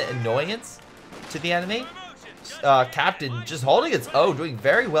consistent annoyance to the enemy. Captain just holding its own, doing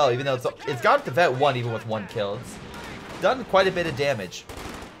very well, even though it's got to vet 1 even with 1 kill. It's done quite a bit of damage.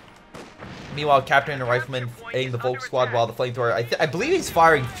 Meanwhile, Captain and a Rifleman aiming the Volk squad while the flamethrower, I believe he's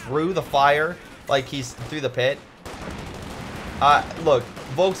firing through the fire, like he's through the pit. Look,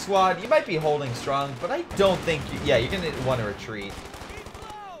 Volk squad, you might be holding strong, but I don't think yeah, you're going to want to retreat.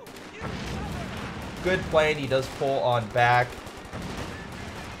 Good plan, he does pull on back.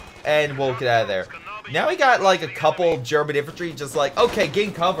 And we'll get out of there. Now we got like a couple German infantry just like, okay,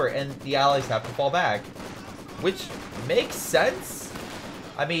 gain cover, and the allies have to fall back. Which makes sense.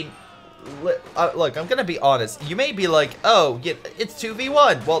 I mean, look, I'm going to be honest. You may be like, oh, it's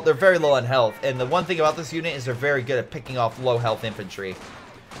 2v1. Well, they're very low on health. And the one thing about this unit is they're very good at picking off low health infantry.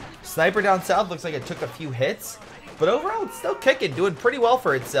 Sniper down south looks like it took a few hits. But overall, it's still kicking, doing pretty well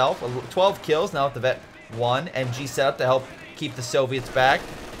for itself. 12 kills now with the vet 1. MG set up to help keep the Soviets back.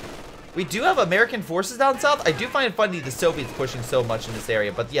 We do have American forces down south. I do find it funny the Soviets pushing so much in this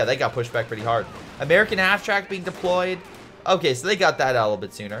area. But yeah, they got pushed back pretty hard. American half-track being deployed. Okay, so they got that out a little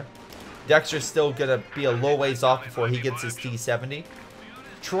bit sooner. Dexter's still going to be a low ways off before he gets his T-70.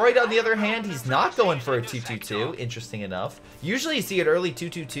 Troyd, on the other hand, he's not going for a 2-2-2, interesting enough. Usually you see an early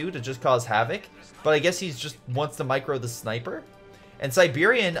 2-2-2 to just cause havoc, but I guess he just wants to micro the sniper. And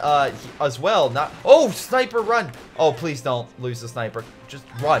Siberian as well, not... Oh, sniper, run! Oh, please don't lose the sniper. Just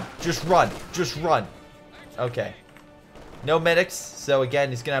run, just run, just run. Okay. No medics, so again,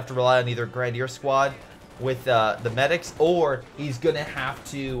 he's going to have to rely on either Grenadier squad with the medics, or he's going to have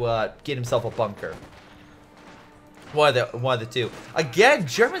to get himself a bunker. One of the two. Again,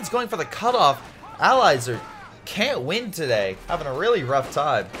 Germans going for the cutoff. Allies can't win today. Having a really rough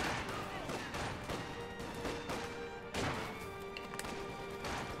time.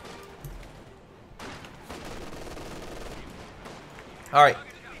 Alright.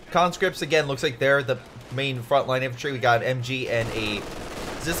 Conscripts, again, looks like they're the main frontline infantry. We got an MG and a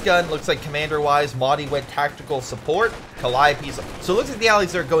Zisgun. Looks like commander-wise, Motte went tactical support. Calliope's. So it looks like the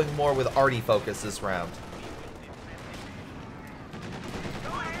Allies are going more with arty focus this round.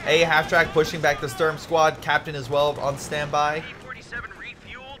 A half-track pushing back the Sturm squad. Captain as well on standby.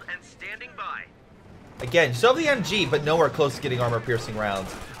 Again, still the MG, but nowhere close to getting armor-piercing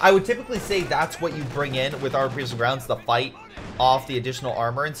rounds. I would typically say that's what you bring in with armor-piercing rounds to fight off the additional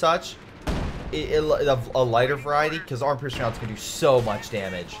armor and such. A lighter variety, because armor-piercing rounds can do so much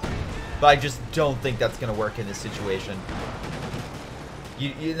damage. But I just don't think that's going to work in this situation.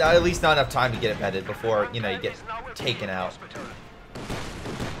 You at least not enough time to get it vetted before, you know, you get taken out.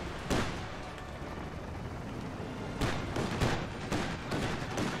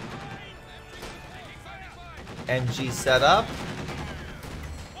 MG set up.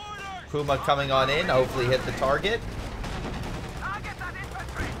 Puma coming on in. Hopefully hit the target.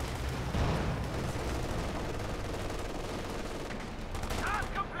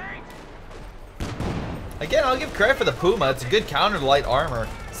 Again, I'll give credit for the Puma. It's a good counter to light armor.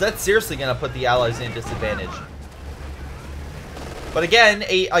 So that's seriously going to put the Allies in disadvantage. But again,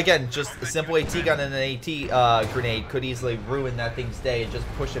 just a simple AT gun and an AT grenade could easily ruin that thing's day and just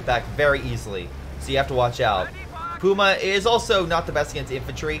push it back very easily. So you have to watch out. Puma is also not the best against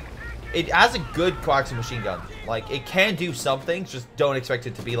infantry. It has a good coaxial machine gun. Like, it can do something, just don't expect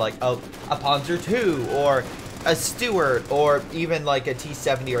it to be like a Panzer II or a Stuart or even like a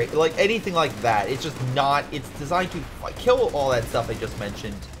T-70 or like anything like that. It's just not, it's designed to kill all that stuff I just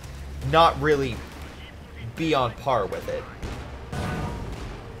mentioned, not really be on par with it.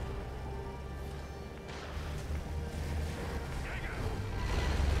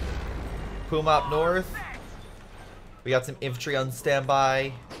 Puma up north. We got some infantry on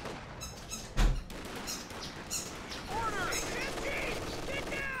standby.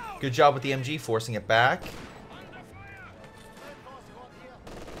 Good job with the MG forcing it back.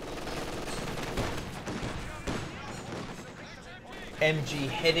 MG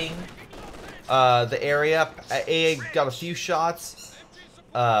hitting the area. AA got a few shots.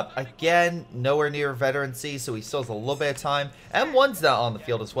 Again, nowhere near veterancy, so he still has a little bit of time. M1's not on the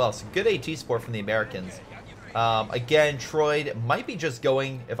field as well, so good AT support from the Americans. Again, Troyd might be just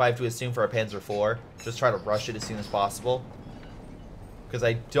going, if I have to assume, for a Panzer IV. Just try to rush it as soon as possible. Because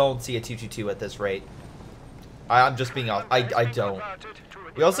I don't see a 222 at this rate. I'm just being off. I don't.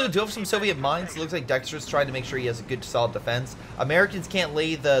 We also do have some Soviet mines. It looks like Dexter's trying to make sure he has a good, solid defense. Americans can't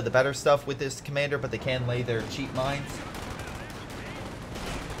lay the better stuff with this commander, but they can lay their cheap mines.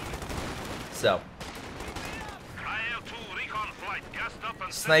 So.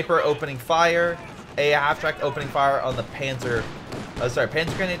 Sniper opening fire. A half-track opening fire on the Panzer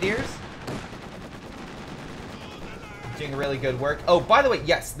Grenadiers. Doing really good work. Oh, by the way,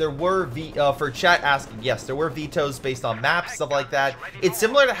 yes, there were for chat asking, yes, there were vetoes based on maps, stuff like that. It's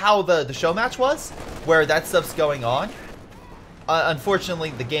similar to how the show match was, where that stuff's going on.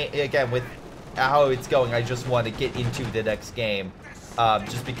 Unfortunately, the game, again, with how it's going, I just want to get into the next game.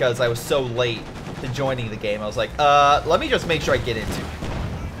 Just because I was so late to joining the game. I was like, let me just make sure I get into it.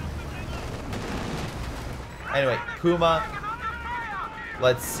 Anyway, Puma.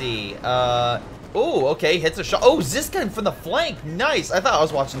 Let's see. Oh, okay, hits a shot. Oh, Ziskin from the flank. Nice. I thought I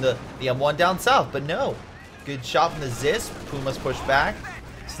was watching the M1 down south, but no. Good shot from the Zis. Puma's pushed back.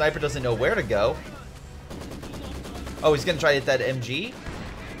 Sniper doesn't know where to go. Oh, he's going to try to hit that MG.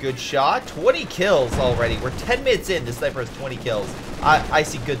 Good shot. 20 kills already. We're 10 minutes in. The Sniper has 20 kills. I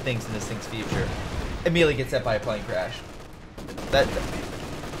see good things in this thing's future. Immediately gets hit by a plane crash.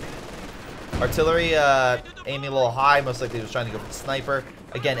 Artillery aiming a little high. Most likely he was trying to go for the Sniper.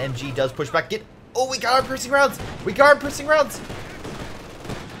 Again, MG does push back. Oh, we got our piercing rounds. We got our piercing rounds.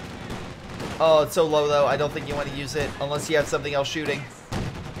 Oh, it's so low, though. I don't think you want to use it unless you have something else shooting.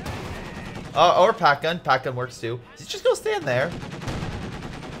 Or pack gun. Pack gun works, too. He's just going to stand there.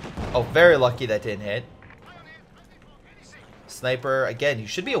 Oh, very lucky that didn't hit. Sniper, again, you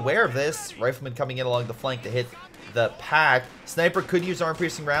should be aware of this. Rifleman coming in along the flank to hit the pack. Sniper could use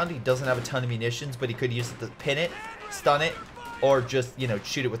armor-piercing round. He doesn't have a ton of munitions, but he could use it to pin it, stun it, or just, you know,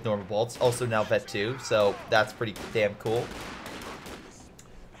 shoot it with normal bolts. Also now Vet 2, so that's pretty damn cool.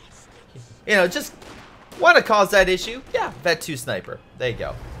 You know, just want to cause that issue? Yeah, Vet 2 Sniper. There you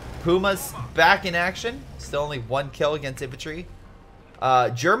go. Puma's back in action. Still only 1 kill against infantry.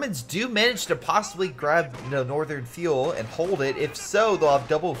 Germans do manage to possibly grab the northern fuel and hold it. If so, they'll have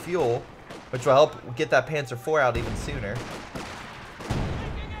double fuel, which will help get that Panzer IV out even sooner.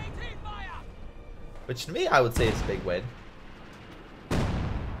 Which to me, I would say is a big win.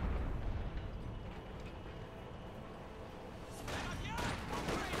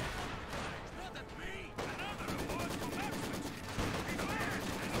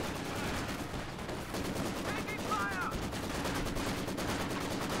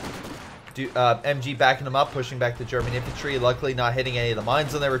 MG backing them up, pushing back the German infantry. Luckily not hitting any of the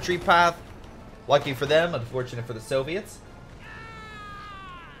mines on their retreat path. Lucky for them, unfortunate for the Soviets.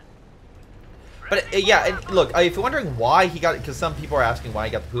 But yeah, and look, if you're wondering why he got it, because some people are asking why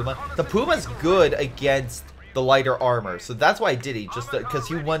he got the Puma. The Puma's good against the lighter armor, so that's why I did it, just because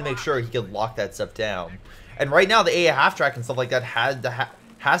he wanted to make sure he could lock that stuff down. And right now, the AA half-track and stuff like that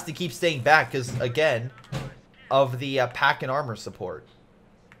has to keep staying back, because, again, of the pack and armor support.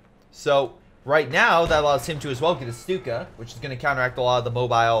 So, right now, that allows him to as well get a Stuka, which is going to counteract a lot of the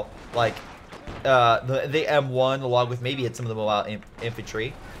mobile, like, the M1, along with maybe hit some of the mobile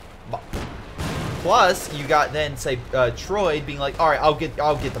infantry. Plus, you got then, say, Troyd being like, alright, I'll get the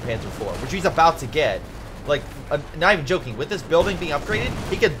Panzer IV, which he's about to get. Like, I'm not even joking, with this building being upgraded,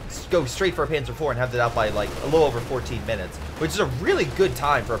 he could go straight for a Panzer IV and have it out by, like, a little over 14 minutes, which is a really good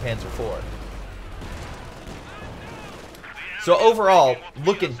time for a Panzer IV. So overall,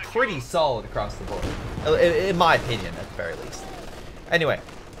 looking pretty solid across the board, in my opinion, at the very least. Anyway,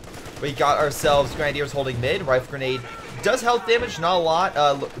 we got ourselves Grenadiers holding mid. Rifle grenade does health damage, not a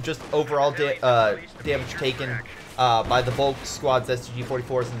lot. Just overall damage taken by the bulk squad's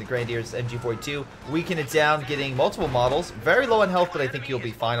STG-44s and the Grenadiers MG-42. Weaken it down, getting multiple models. Very low on health, but I think he'll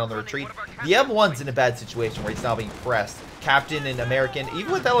be fine on the retreat. The M1's in a bad situation where he's now being pressed. Captain and American,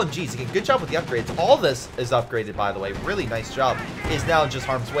 even with LMGs, again, good job with the upgrades. All this is upgraded, by the way. Really nice job. Is now in just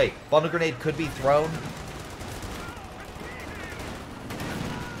harm's way. Bundle grenade could be thrown.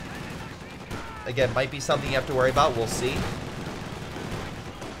 Again, might be something you have to worry about. We'll see.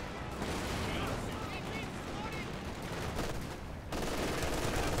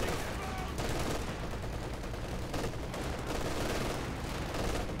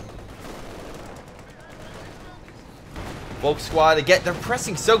 Volk squad, again, they're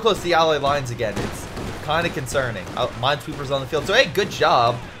pressing so close to the Allied lines again. It's kind of concerning. Minesweepers on the field. So, hey, good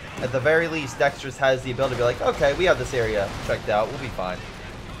job. At the very least, Dextrus has the ability to be like, okay, we have this area checked out. We'll be fine.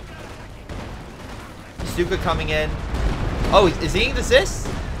 Stuka coming in. Oh, is he hitting the Zis?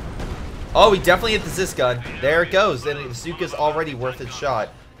 Oh, he definitely hit the Zis gun. There it goes. And Stuka's already worth its shot.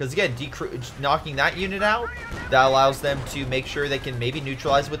 Because again, knocking that unit out, that allows them to make sure they can maybe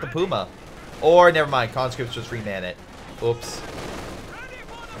neutralize with the Puma. Or, never mind, conscripts just reman it. Oops.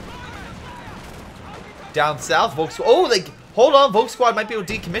 Down south, Volk Squad. Oh, like, hold on, Volk Squad might be able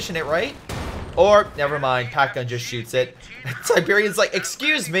to decommission it, right? Or, never mind, Pack Gun just shoots it. Siberian's like,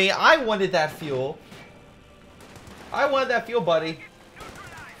 excuse me, I wanted that fuel. I wanted that fuel, buddy.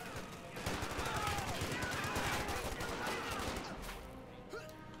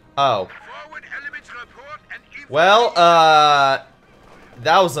 Oh. Well,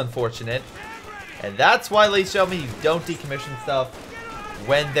 that was unfortunate. And that's why, ladies and gentlemen, you don't decommission stuff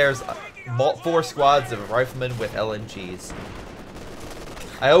when there's 4 squads of riflemen with LMGs.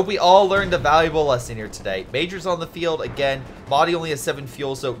 I hope we all learned a valuable lesson here today. Major's on the field. Again, Motte only has 7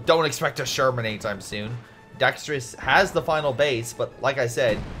 fuel, so don't expect a Sherman anytime soon. Dextrus has the final base, but like I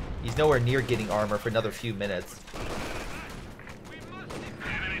said, he's nowhere near getting armor for another few minutes.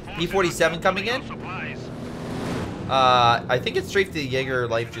 P-47 coming in? I think it's straight to the Jaeger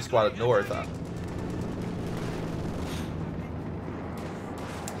Light Infantry Squad up north.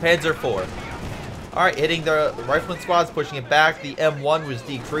 Panzer IV. Alright, hitting the rifleman squads, pushing it back. The M1 was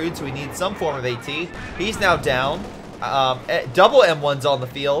decrewed, so we need some form of AT. He's now down. Double M1's on the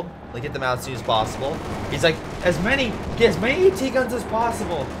field. Like, get them out as soon as possible. He's like, get as many AT guns as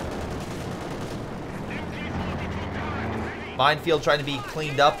possible. Minefield trying to be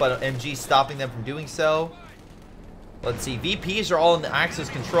cleaned up, but MG stopping them from doing so. Let's see. VPs are all in the Axis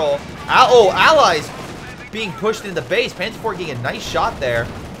control. Oh, allies being pushed into base. Panzer IV getting a nice shot there.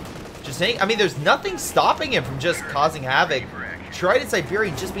 Just saying, I mean, there's nothing stopping him from just causing havoc. Troyd and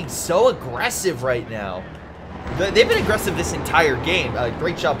Siberian just being so aggressive right now. They've been aggressive this entire game.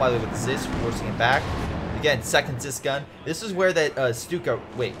 Great shot, by the way, with the Zis, forcing it back. Again, second Zis gun. This is where that Stuka,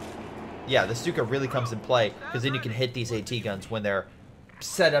 wait. Yeah, the Stuka really comes in play, because then you can hit these AT guns when they're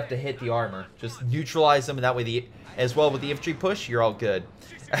set up to hit the armor. Just neutralize them, and that way, as well with the infantry push, you're all good.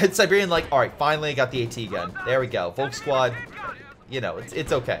 And Siberian like, alright, finally I got the AT gun. There we go. Volk Squad, you know,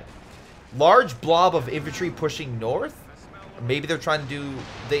 it's okay. Large blob of infantry pushing north. Maybe they're trying to do,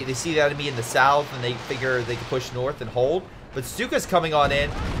 they see the enemy in the south, and they figure they can push north and hold. But Stuka's coming on in.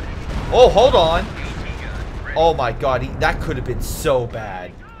 Oh, hold on. Oh my god, that could have been so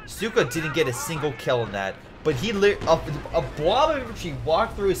bad. Stuka didn't get a single kill in that, but he a blob of infantry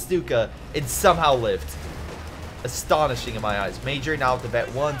walked through a Stuka and somehow lived. Astonishing in my eyes. Major now with the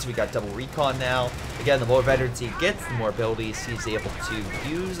vet 1, so we got double recon now. Again, the more veterans he gets, the more abilities he's able to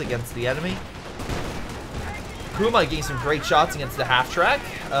use against the enemy. Puma getting some great shots against the half track,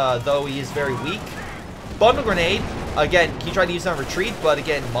 though he is very weak. Bundle grenade, again, he tried to use it on retreat, but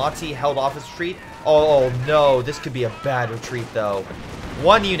again, Motte held off his retreat. Oh no, this could be a bad retreat though.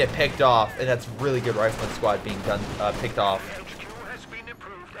 1 unit picked off, and that's really good rifleman squad being picked off.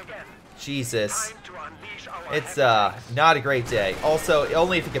 Jesus. It's not a great day. Also,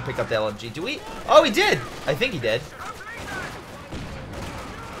 only if he can pick up the LMG. Do we? Oh, he did. I think he did.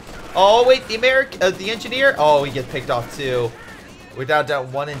 Oh wait, the engineer. Oh, he gets picked off too. We're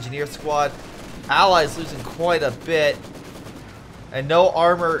down 1 engineer squad. Allies losing quite a bit, and no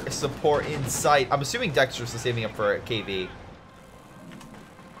armor support in sight. I'm assuming Dextrus is saving up for a KV.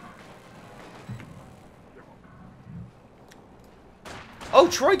 Oh,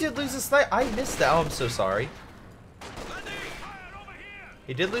 Troy did lose his sniper. I missed that. Oh, I'm so sorry.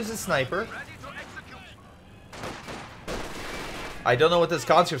 He did lose his sniper. I don't know what this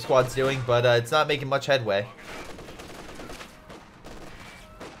conscript squad's doing, but it's not making much headway.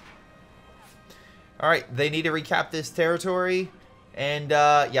 Alright, they need to recap this territory. And,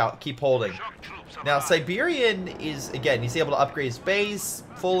 yeah, keep holding. Now, Siberian is, again, he's able to upgrade his base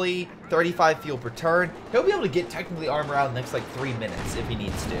fully, 35 fuel per turn. He'll be able to get technically armor out in the next, like, 3 minutes if he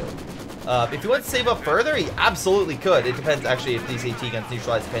needs to. If he wants to save up further, he absolutely could. It depends, actually, if these AT guns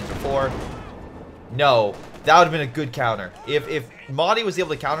neutralize the Panzer IV. No, that would have been a good counter. If Motte was able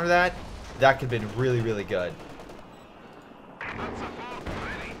to counter that, that could have been really, really good.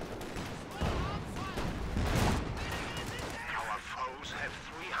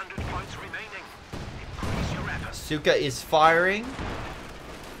 Stuka is firing.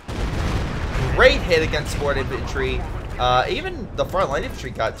 Great hit against support infantry. Even the front line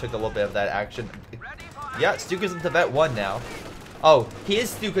infantry took a little bit of that action. Yeah, Stuka's into vet 1 now. Oh, his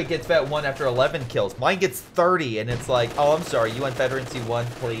Stuka gets vet 1 after 11 kills. Mine gets 30, and it's like, oh, I'm sorry, you want veterancy 1,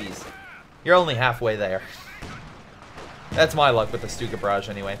 please. You're only halfway there. That's my luck with the Stuka barrage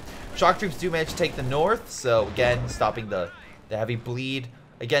anyway. Shock troops do manage to take the north, so again, stopping the heavy bleed.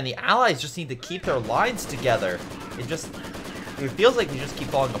 Again, the Allies just need to keep their lines together. It feels like they just keep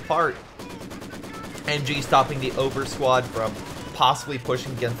falling apart. MG stopping the over squad from possibly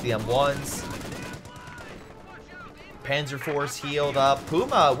pushing against the M1s. Panzer Force healed up.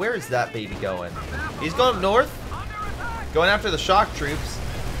 Puma, where is that baby going? He's going north. Going after the shock troops.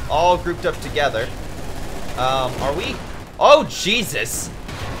 All grouped up together. Are we? Oh, Jesus!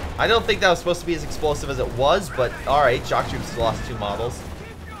 I don't think that was supposed to be as explosive as it was, but alright, shock troops lost 2 models.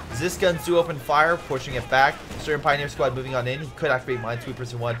 This guns do open fire, pushing it back. Certain Pioneer Squad moving on in. He could activate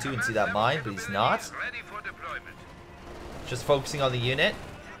Minesweepers in 1-2 and see that mine, but he's not. Just focusing on the unit.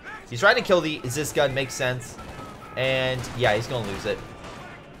 He's trying to kill the Zis gun, makes sense. And yeah, he's gonna lose it.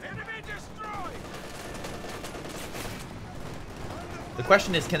 The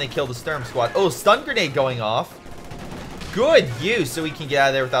question is, can they kill the Sturm Squad? Oh, stun grenade going off. Good use, so he can get out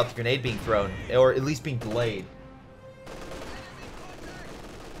of there without the grenade being thrown, or at least being delayed.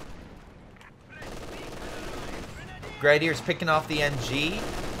 Grenadiers picking off the MG.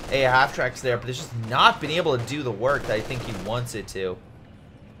 A half-track's there, but it's just not been able to do the work that I think he wants it to.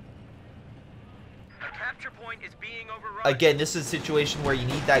 Again, this is a situation where you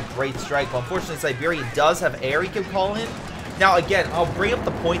need that great strike. But unfortunately, Siberian does have air he can call in. Now, again, I'll bring up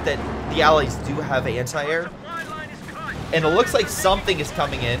the point that the Allies do have anti-air. And it looks like something is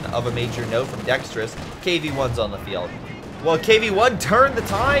coming in of a major note from Dextrus. KV-1's on the field. Well, KV-1 turned the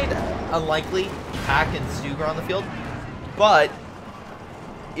tide. Unlikely. Hack and Stuger on the field. But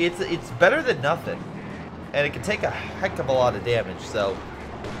it's better than nothing. And it can take a heck of a lot of damage. So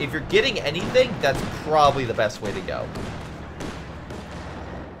if you're getting anything, that's probably the best way to go.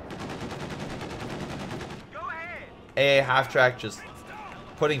 A half-track just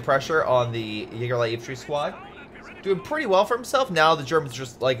putting pressure on the Jaeger Light Infantry squad. Doing pretty well for himself. Now the Germans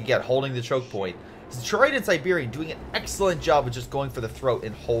just, like, again, holding the choke point. Troyd and Siberian doing an excellent job of just going for the throat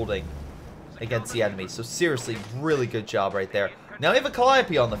and holding against the enemy. So seriously, really good job right there. Now we have a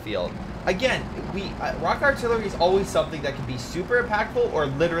Calliope on the field. Again, rocket artillery is always something that can be super impactful or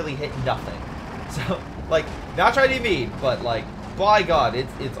literally hit nothing. So, like, not trying to be mean, but, like, by God,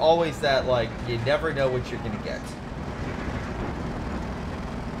 it's always that, like, you never know what you're going to get.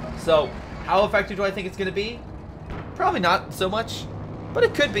 So, how effective do I think it's going to be? Probably not so much, but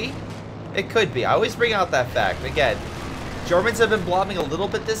it could be. It could be. I always bring out that fact. Again, Germans have been blobbing a little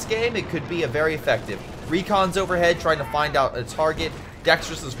bit this game. It could be a very effective. Recon's overhead trying to find out a target.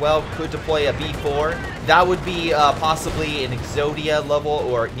 Dextrus as well could deploy a B4. That would be possibly an Exodia level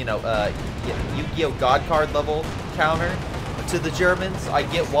or, you know, Yu-Gi-Oh! God card level counter to the Germans. I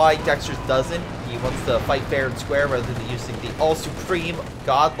get why Dextrus doesn't. He wants to fight fair and square rather than using the all-supreme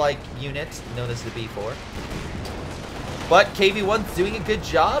godlike unit known as the B4. But KV-1's doing a good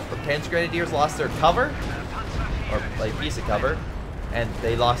job. The Panzer Grenadiers lost their cover, or a piece of cover, and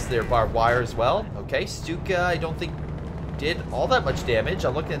they lost their barbed wire as well. Okay, Stuka, I don't think did all that much damage.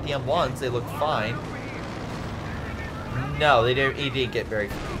 I'm looking at the M1s; they look fine. No, they didn't. He didn't get very.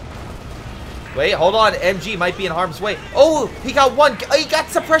 Wait, hold on. MG might be in harm's way. Oh, he got one. He got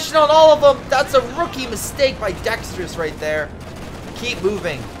suppression on all of them. That's a rookie mistake by Dextrus right there. Keep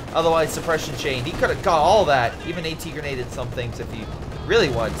moving. Otherwise, suppression chain. He could have got all that. Even AT grenaded some things if he really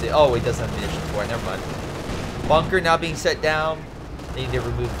wanted to. Oh, he doesn't have munitions for it. Never mind. Bunker now being set down. They need to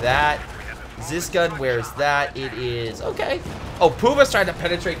remove that. This gun, where's that? It is okay. Oh, Puma's trying to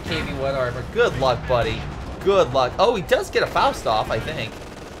penetrate KV-1 armor. Good luck, buddy. Good luck. Oh, he does get a Faust off, I think.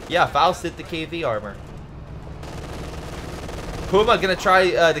 Yeah, Faust hit the KV armor. Puma gonna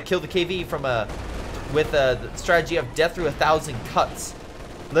try to kill the KV from with the strategy of death through 1,000 cuts.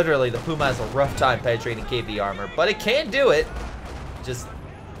 Literally, the Puma has a rough time penetrating KV armor, but it can do it. Just,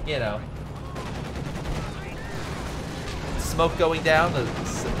 you know. Smoke going down to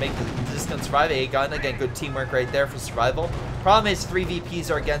make this gun survive. A gun, again, good teamwork right there for survival. Problem is 3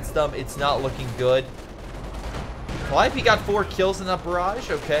 VPs are against them. It's not looking good. Calliope got 4 kills in that barrage.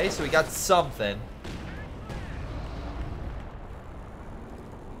 Okay, so we got something.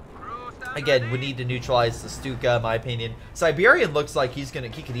 Again, we need to neutralize the Stuka, in my opinion. Siberian looks like he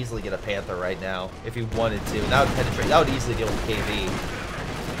could easily get a Panther right now if he wanted to. And that would penetrate. That would easily deal with KV.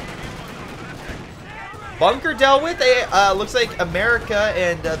 Bunker dealt with. Looks like America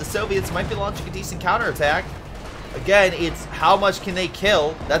and the Soviets might be launching a decent counterattack. Again, it's how much can they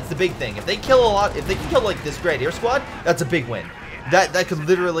kill? That's the big thing. If they kill a lot, if they can kill like this Grenadier squad, that's a big win. That could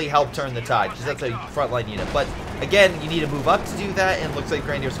literally help turn the tide because that's a frontline unit. But again, you need to move up to do that, and it looks like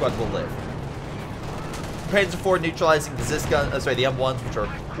Grenadier squad will live. Panzer IV neutralizing the Zis gun, sorry, the M1s, which are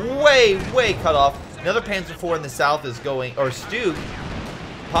way cut off. Another Panzer IV in the south is going, or Stug,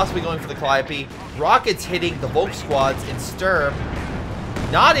 possibly going for the Calliope. Rockets hitting the Volk squads in Sturm.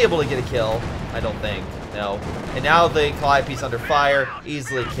 Not able to get a kill, I don't think. No. And now the Calliope's under fire.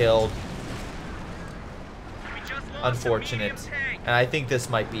 Easily killed. Unfortunate. And I think this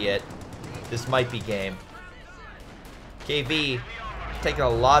might be it. This might be game. KV taking a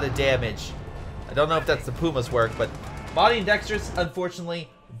lot of damage. I don't know if that's the Puma's work, but Motte and Dextrus, unfortunately,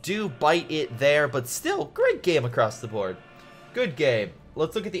 do bite it there. But still, great game across the board. Good game.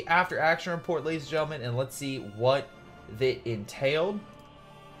 Let's look at the after action report, ladies and gentlemen, and let's see what it entailed.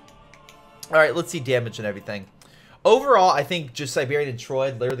 Alright, let's see damage and everything. Overall, I think just Siberian and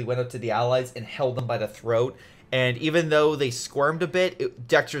Troyd literally went up to the allies and held them by the throat. And even though they squirmed a bit,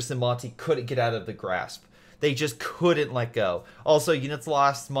 Dextrus and Motte couldn't get out of the grasp. They just couldn't let go. Also, units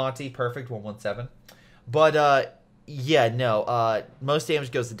lost. Motte, perfect, 117. But, yeah, no. Most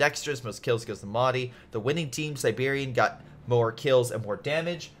damage goes to Dextrus. Most kills goes to Motte. The winning team, Siberian, got more kills and more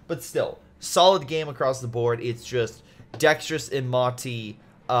damage. But still, solid game across the board. It's just Dextrus and Motte,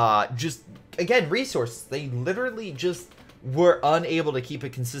 just, again, resources. They literally just were unable to keep a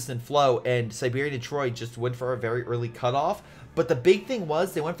consistent flow. And Siberian and Troyd just went for a very early cutoff. But the big thing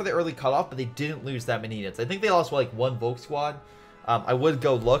was they went for the early cutoff, but they didn't lose that many units. I think they lost, like, one Volk squad. I would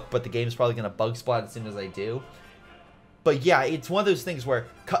go look, but the game's probably going to bug spot as soon as I do. But yeah, it's one of those things where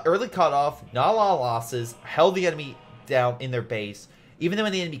early cutoff, not a lot of losses, held the enemy down in their base. Even though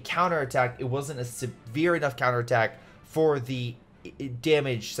when the enemy counterattacked, it wasn't a severe enough counterattack for the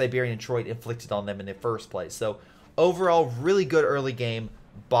damage Siberian and Troyd inflicted on them in the first place. So overall, really good early game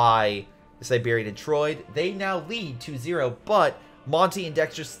by Siberian and Troyd. They now lead 2-0, but Motte and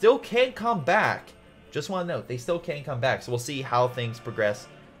Dextrus still can come back. Just want to note, they still can come back. So we'll see how things progress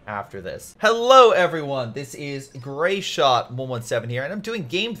after this. Hello, everyone. This is Greyshot117 here, and I'm doing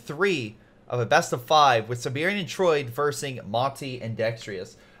game 3 of a best of 5 with Siberian and Troyd versus Motte and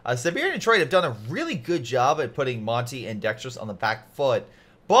Dextrus. Siberian and Troyd have done a really good job at putting Motte and Dextrus on the back foot,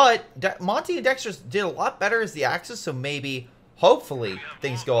 but Motte and Dextrus did a lot better as the Axis, so maybe, hopefully,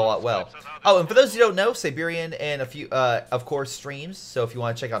 things go a lot well. Oh, and for those who don't know, Siberian and a few, of course, streams, so if you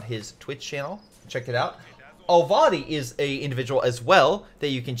want to check out his Twitch channel, check it out. Alvadi is a individual as well that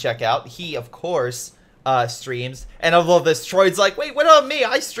you can check out. He, of course, streams, and I love this. Troyd's like, wait, what about me?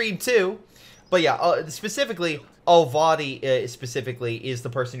 I stream too. But yeah, specifically, Alvadi specifically is the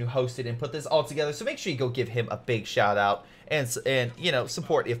person who hosted and put this all together. So make sure you go give him a big shout out and you know,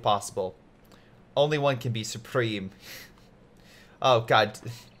 support if possible. Only one can be supreme. Oh God.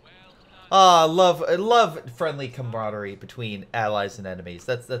 Ah, love friendly camaraderie between allies and enemies.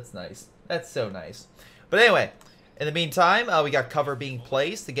 That's nice. That's so nice. But anyway, in the meantime, we got cover being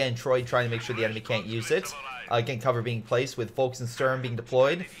placed. Again, Troyd trying to make sure the enemy can't use it. Again, cover being placed with Volks and Sturm being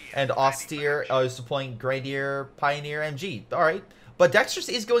deployed. And Austere is deploying Grenadier, Pioneer, MG. Alright. But Dextrus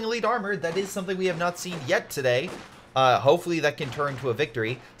is going lead armor. That is something we have not seen yet today. Hopefully that can turn to a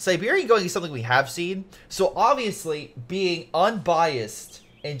victory. Siberian going is something we have seen. So obviously, being unbiased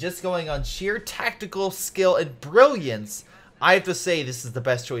and just going on sheer tactical skill and brilliance, I have to say this is the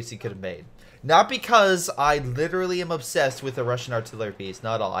best choice he could have made. Not because I literally am obsessed with the Russian artillery piece.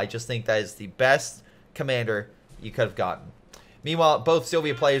 Not at all. I just think that is the best commander you could have gotten. Meanwhile, both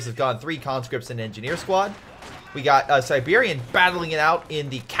Soviet players have gone 3 conscripts and engineer squad. We got Siberian battling it out in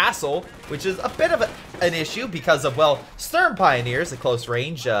the castle, which is a bit of an issue because of, well, Sturm Pioneers at close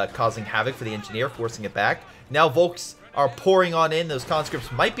range, causing havoc for the engineer, forcing it back. Now Volks are pouring on in. Those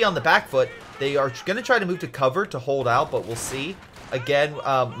conscripts might be on the back foot. They are going to try to move to cover to hold out, but we'll see. Again,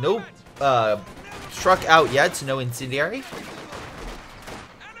 no struck out yet, so no incendiary.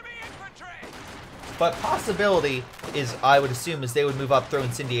 But possibility is, I would assume, is they would move up, throw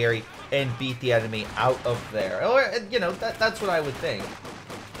incendiary, and beat the enemy out of there. Or, you know, that's what I would think.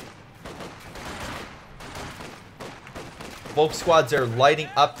 Volk squads are lighting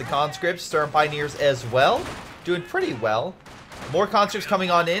up the conscripts. Sturm Pioneers as well. Doing pretty well. More conscripts coming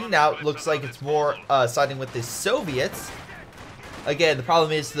on in. Now it looks like it's more siding with the Soviets. Again, the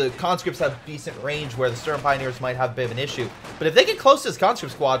problem is the conscripts have decent range where the Sturm Pioneers might have a bit of an issue. But if they get close to his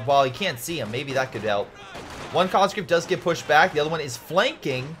conscript squad while he can't see him, maybe that could help. One conscript does get pushed back. The other one is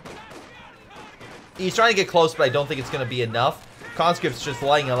flanking. He's trying to get close, but I don't think it's going to be enough. Conscript's just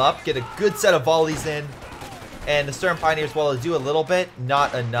lighting him up. Get a good set of volleys in. And the Sturm Pioneers, while they do a little bit,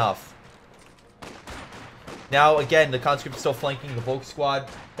 not enough. Now, again, the conscript's still flanking the Volk squad.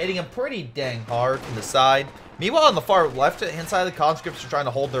 Hitting him pretty dang hard from the side. Meanwhile, on the far left-hand side, the conscripts are trying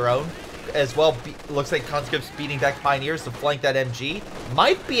to hold their own. As well, looks like conscripts beating back Pioneers to flank that MG.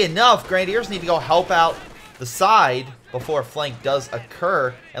 Might be enough. Grenadiers need to go help out the side before a flank does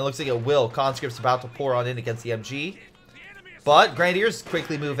occur. And looks like it will. Conscripts about to pour on in against the MG. But Grenadiers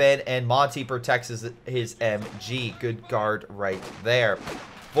quickly move in, and Monty protects his MG. Good guard right there.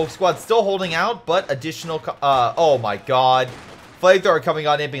 Volk Squad still holding out, but additional... oh my god. Flamethrower coming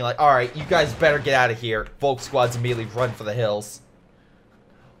on in, being like, alright, you guys better get out of here. Volk Squads immediately run for the hills.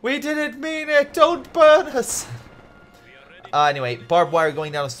 We didn't mean it! Don't burn us! Anyway, barbed wire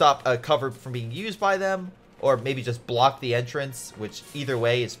going down to stop cover from being used by them. Or maybe just block the entrance, which either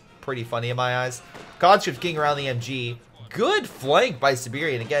way is pretty funny in my eyes. Conscripts getting around the MG. Good flank by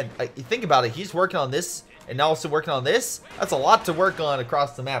Siberian. Again, you think about it, he's working on this and now also working on this. That's a lot to work on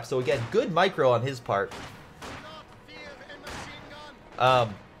across the map. So again, good micro on his part. Now,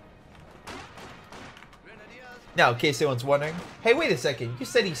 in case anyone's wondering, hey, wait a second. You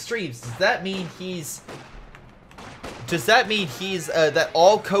said he streams. Does that mean he's... that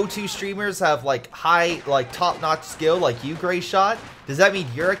all COH2 streamers have, like, high, like, top-notch skill like you, Greyshot? Does that mean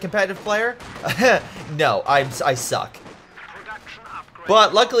you're a competitive player? No, I suck.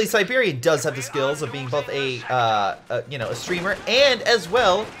 But luckily, Siberian does have the skills of being both a streamer and, as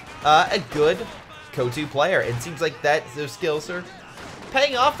well, a good COH2 player. It seems like that those skills are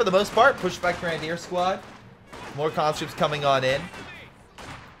paying off for the most part. Pushback Grenadier Squad. More conscripts coming on in.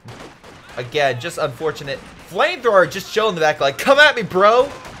 Again, just unfortunate. Flamethrower just showing the back, like, come at me,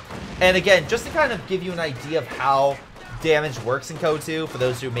 bro! And again, just to kind of give you an idea of how damage works in COH2, for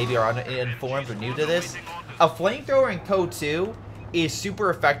those who maybe are uninformed or new to this, a flamethrower in COH2 is super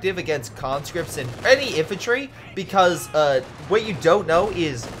effective against conscripts and any infantry, because what you don't know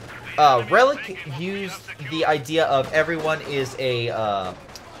is Relic used the idea of everyone is a,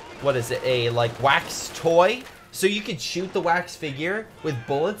 like, wax toy. So you can shoot the wax figure with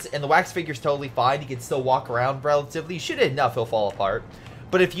bullets, and the wax figure's totally fine. He can still walk around relatively. You shoot it enough, he'll fall apart.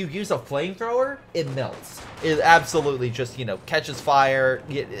 But if you use a flamethrower, it melts. It absolutely just, catches fire.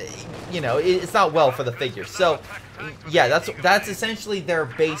 It's not well for the figure. So, yeah, that's essentially their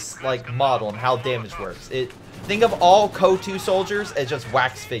base, like, model and how damage works. Think of all COH2 soldiers as just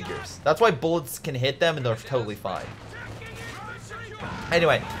wax figures. That's why bullets can hit them, and they're totally fine.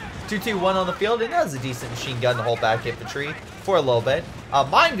 Anyway... 2-2-1 on the field, and that was a decent machine gun to hold back infantry for a little bit.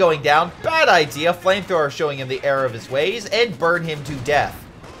 Mine going down, bad idea. Flamethrower showing him the error of his ways, and burn him to death.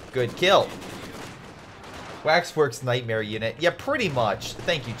 Good kill. Waxworks Nightmare Unit. Yeah, pretty much.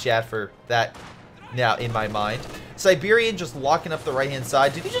 Thank you, chat, for that now in my mind. Siberian just locking up the right-hand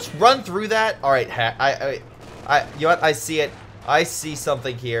side. Did he just run through that? All right, you know what? I see it. I see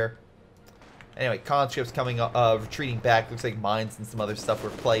something here. Anyway, conscripts coming, retreating back. Looks like mines and some other stuff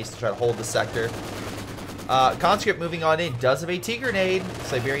were placed to try to hold the sector. Conscript moving on in. Does have a T-grenade.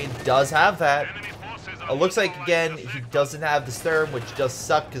 Siberian does have that. Looks like, again, he doesn't have the Sturm, which does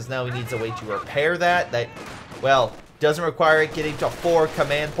suck because now he needs a way to repair that. That, well, doesn't require it getting to 4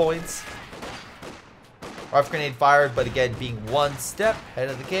 command points. Rough grenade fired, but again, being one step ahead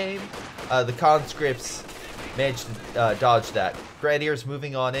of the game. The conscripts managed to dodge that. Grenadiers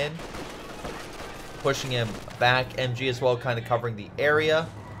moving on in. Pushing him back. MG as well, kind of covering the area.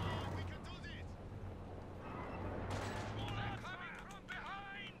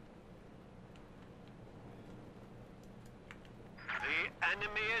 The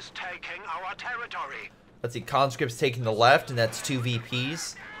enemy is taking our territory. Let's see, conscripts taking the left, and that's 2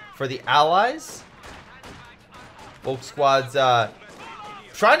 VPs for the allies. Volk squads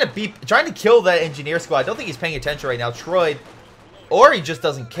trying to kill that engineer squad. I don't think he's paying attention right now. Troyd. Or he just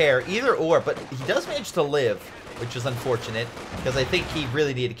doesn't care. Either or. But he does manage to live, which is unfortunate. Because I think he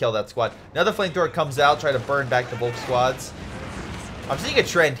really needed to kill that squad. Another flamethrower comes out, trying to burn back the Volk squads. I'm seeing a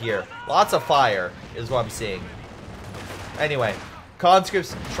trend here. Lots of fire is what I'm seeing. Anyway,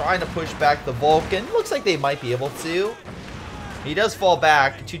 conscripts trying to push back the Vulcan. Looks like they might be able to. He does fall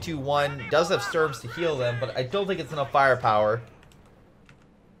back. 2-2-1. Does have Sturms to heal them, but I don't think it's enough firepower.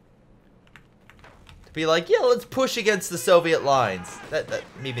 Be like, yeah, let's push against the Soviet lines. That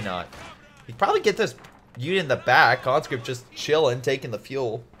maybe not. He'd probably get this unit in the back. Conscript just chilling, taking the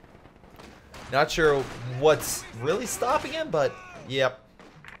fuel. Not sure what's really stopping him, but yep.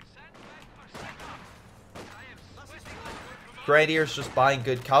 Grenadiers just buying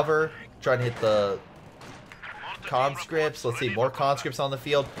good cover, trying to hit the conscripts. Let's see, more conscripts on the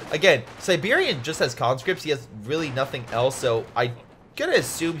field. Again, Siberian just has conscripts. He has really nothing else, so I'm gonna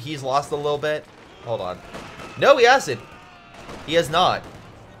assume he's lost a little bit. Hold on. No, he hasn't. He has not.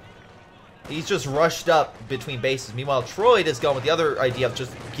 He's just rushed up between bases. Meanwhile, Troyd has gone with the other idea of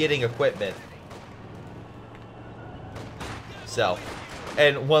just getting equipment. So,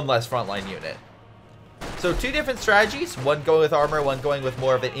 and one less frontline unit. So 2 different strategies. One going with armor, one going with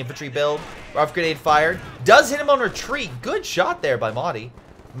more of an infantry build. Rough grenade fired. Does hit him on retreat. Good shot there by Motte.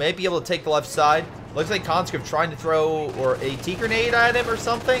 may be able to take the left side. Looks like Conscript trying to throw or a T-grenade at him or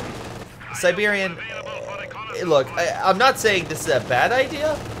something. Siberian, look, I'm not saying this is a bad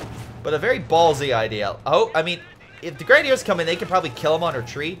idea, but a very ballsy idea. Oh, I mean, if the Grenadiers come in, they can probably kill him on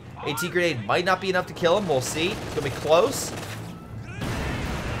retreat. A T-grenade might not be enough to kill him. We'll see. It's going to be close.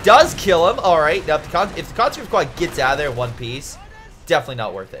 Does kill him. All right. Now, if the Conscript Squad gets out of there in one piece, definitely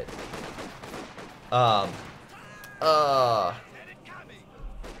not worth it. I'm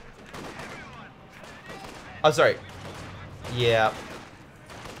sorry. Yeah.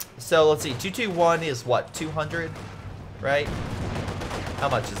 So, let's see. 221 is what? 200? Right? How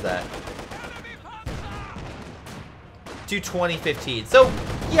much is that? 220.15. So,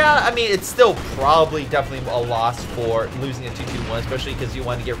 yeah, I mean, it's still probably definitely a loss for losing a 221, especially because you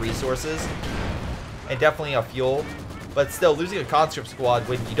want to get resources. And definitely a fuel. But still, losing a conscript squad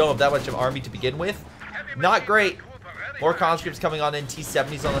when you don't have that much of an army to begin with, not great. More conscripts coming on in,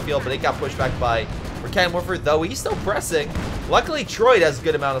 T-70s on the field, but it got pushed back by Cannon Warfare, though he's still pressing. Luckily, Troyd has a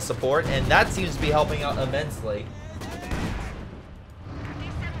good amount of support, and that seems to be helping out immensely.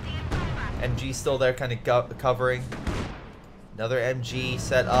 MG still there, kind of covering. Another MG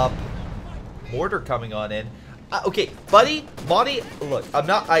set up. Mortar coming on in. Okay, buddy, Motte, look,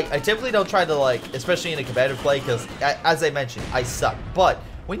 I typically don't try to, like, especially in a competitive play, because, as I mentioned, I suck. But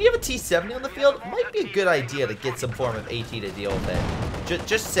when you have a T-70 on the field, it might be a good idea to get some form of AT to deal with it.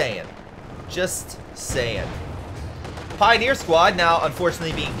 Just saying. Just saying. Pioneer Squad now,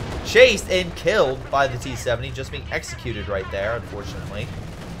 unfortunately, being chased and killed by the T-70, just being executed right there, unfortunately.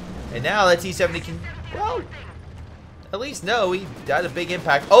 And now that T-70 can, well, at least know he had a big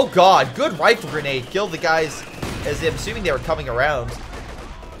impact. Oh, God. Good rifle grenade. Killed the guys, as I'm assuming they were coming around.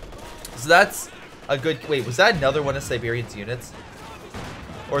 So that's a good, wait, was that another one of Siberian's units?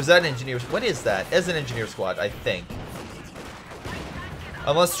 Or is that an engineer? What is that? It's an engineer squad, I think.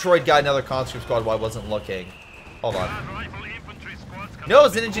 Unless Troyd got another conscript squad while I wasn't looking. Hold on. No,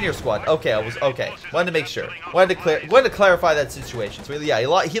 it's an engineer squad. Okay, okay. Wanted to make sure. Wanted to clarify that situation. So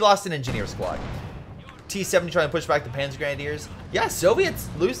yeah, he lost an engineer squad. T-70 trying to push back the Panzer Grenadiers. Yeah, Soviets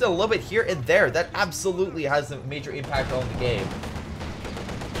losing a little bit here and there. That absolutely has a major impact on the game.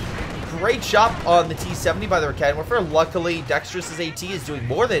 Great shot on the T-70 by the Cannon Warfare. Luckily, Dextrus' AT is doing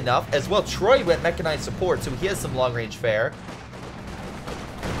more than enough. As well, Troyd went mechanized support, so he has some long-range fare.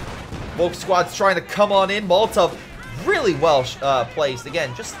 Volk squad's trying to come on in. Molotov really well placed.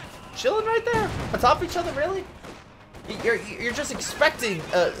 Again, just chilling right there on top of each other, really? You're just expecting,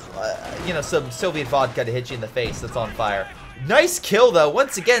 you know, some Soviet vodka to hit you in the face that's on fire. Nice kill, though.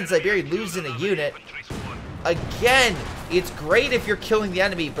 Once again, Siberia losing a unit. Again, it's great if you're killing the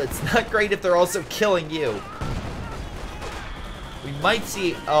enemy, but it's not great if they're also killing you. We might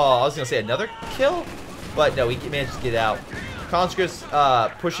see, oh, I was going to say another kill, but no, we managed to get out. Conscripts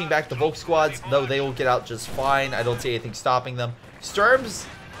pushing back the Volk squads, though they will get out just fine. I don't see anything stopping them. Sturms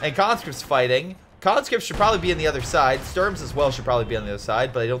and conscripts fighting. Conscripts should probably be on the other side. Sturms as well should probably be on the other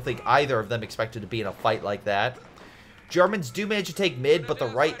side, but I don't think either of them expected to be in a fight like that. Germans do manage to take mid, but the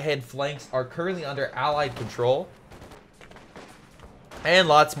right-hand flanks are currently under Allied control. And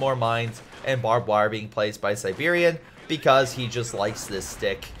lots more mines and barbed wire being placed by Siberian because he just likes this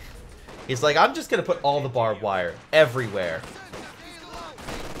stick. He's like, I'm just going to put all the barbed wire everywhere.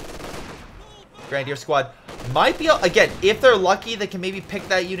 Grenadier squad might be, again, if they're lucky, they can maybe pick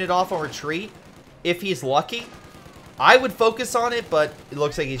that unit off on retreat. If he's lucky, I would focus on it, but it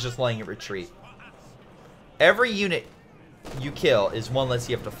looks like he's just letting it retreat. Every unit you kill is one less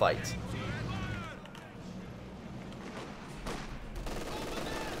you have to fight.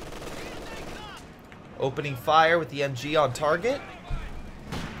 Opening fire with the MG on target.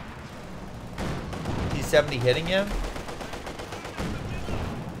 T-70 hitting him.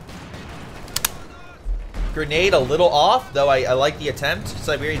 Grenade a little off, though I like the attempt.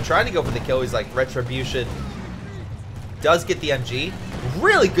 Siberian trying to go for the kill. He's like, Retribution does get the MG.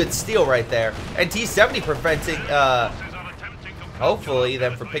 Really good steal right there. And T-70 preventing, hopefully,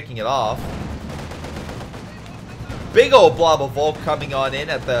 them from picking it off. Big old blob of Volk coming on in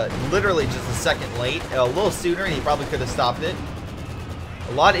at the, literally just a second late. A little sooner, and he probably could have stopped it.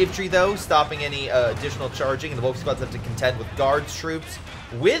 A lot of infantry, though, stopping any additional charging. And the Volk squads have to contend with guards troops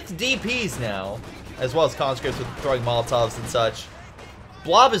with DPs now, as well as conscripts with throwing Molotovs and such.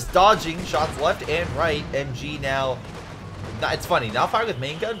 Blob is dodging shots left and right. MG now, it's funny, not firing with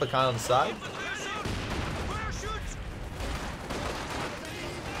main gun, but kind of on the side.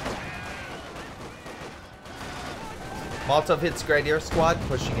 Molotov hits Grenadier squad,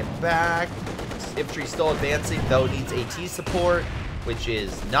 pushing it back. Infantry still advancing, though needs AT support, which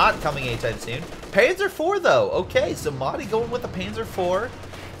is not coming anytime soon. Panzer IV, though. Okay, so Motte going with the Panzer IV.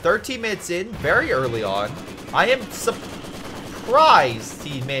 13 minutes in, very early on. I am surprised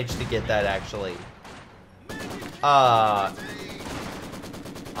he managed to get that, actually. I'm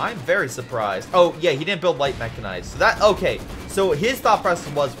very surprised. Oh, yeah, he didn't build light mechanized. So that, okay. So his thought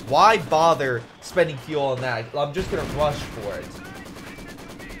process was, why bother spending fuel on that? I'm just going to rush for it.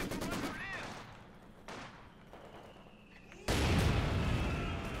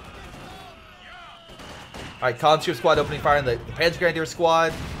 Alright, Conscript squad opening fire on the Panzer Grenadier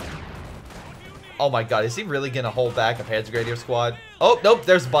squad. Oh my god, is he really going to hold back a Panzer Grenadier squad? Oh, nope,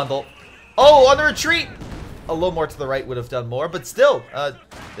 there's a bundle. Oh, on the retreat! A little more to the right would have done more, but still, at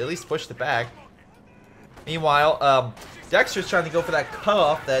least pushed it back. Meanwhile, Dexter's trying to go for that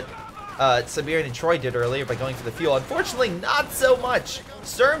cutoff that Siberian and Troyd did earlier by going for the fuel. Unfortunately, not so much.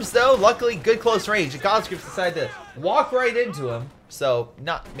 Sturms, though, luckily good close range. The Conscripts decided to walk right into him, so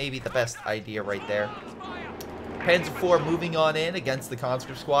not maybe the best idea right there. Panzer IV moving on in against the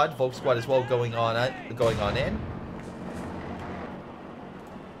Conscript squad. Volk squad as well going on in.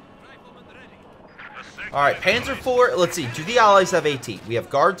 Alright, Panzer IV, let's see. Do the Allies have AT? We have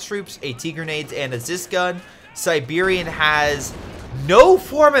Guards troops, AT grenades, and a Zis gun. Siberian has no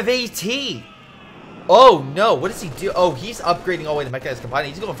form of AT. Oh no, what does he do? Oh, he's upgrading all the way to mechanized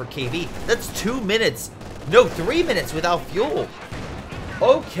combining. He's going for KV. That's 2 minutes. No, 3 minutes without fuel.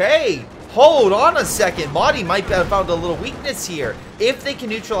 Okay. Hold on a second. Motte might have found a little weakness here. If they can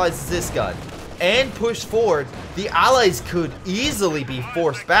neutralize this gun and push forward, the Allies could easily be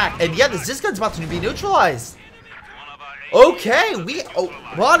forced back. And yeah, the Zis gun's about to be neutralized. Okay,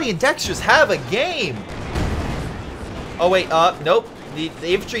 Motte and Dextrus have a game. Oh wait, nope. The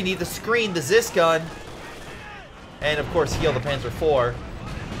infantry need to screen the Zis gun. And of course heal the Panzer IV.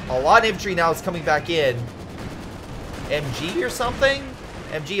 A lot of infantry now is coming back in. MG or something?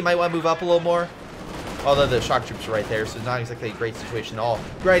 MG, you might want to move up a little more. Although the shock troops are right there, so it's not exactly a great situation at all.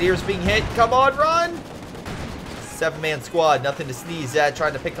 Grenadiers being hit. Come on, run! 7-man squad, nothing to sneeze at.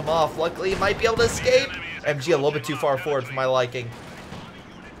 Trying to pick them off. Luckily, he might be able to escape. MG a little bit too far forward for my liking.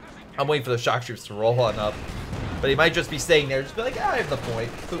 I'm waiting for the shock troops to roll on up. But he might just be staying there. Just be like, I have the point.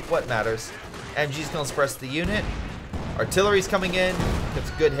 What matters? MG's going to suppress the unit. Artillery's coming in. Gets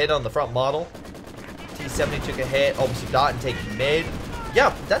a good hit on the front model. T-70 took a hit. Almost a dot and taking mid.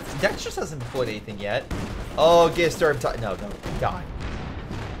 Yeah, Dex just hasn't deployed anything yet. Oh, get a Sturm Tiger. No, God.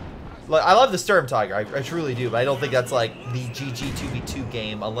 Look, I love the Sturm Tiger. I truly do, but I don't think that's like the GG 2v2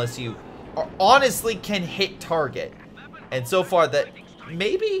 game unless you honestly can hit target. And so far, that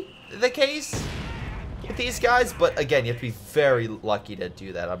may be the case with these guys, but again, you have to be very lucky to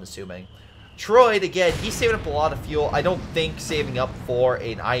do that, I'm assuming. Troyd, again, he's saving up a lot of fuel. I don't think saving up for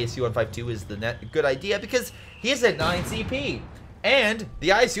an ISU-152 is the good idea because he is at 9 CP. And the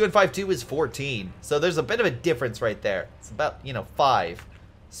ISU-152 is 14. So there's a bit of a difference right there. It's about, 5.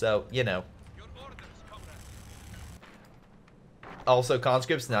 So, Also,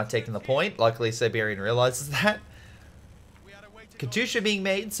 conscripts not taking the point. Luckily, Siberian realizes that. Katusha being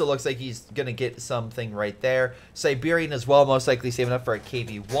made, so it looks like he's going to get something right there. Siberian as well, most likely saving up for a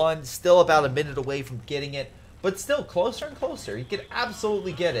KV-1. Still about a minute away from getting it, but still closer and closer. He could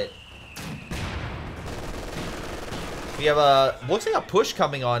absolutely get it. We have a, looks like a push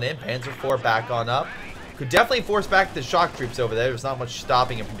coming on in. Panzer IV back on up. Could definitely force back the shock troops over there. There's not much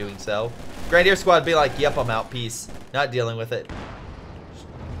stopping him from doing so. Grenadier squad be like, yep, I'm out, peace. Not dealing with it.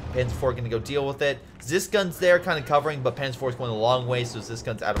 Panzer IV going to go deal with it. Zis gun's there kind of covering, but Panzer IV is going a long way, so Zis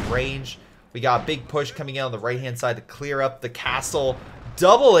gun's out of range. We got a big push coming out on the right-hand side to clear up the castle.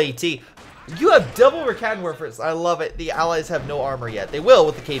 Double AT. You have double Recon Warfare. I love it. The Allies have no armor yet. They will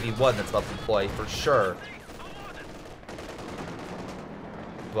with the KV-1 that's about to deploy, for sure.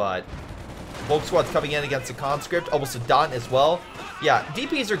 But Volk squad's coming in against the conscript. Almost a dot as well. Yeah,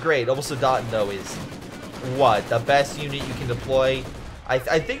 DPs are great. Almost a dot, though, is what? The best unit you can deploy. I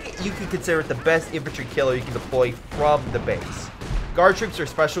think you can consider it the best infantry killer you can deploy from the base. Guard troops are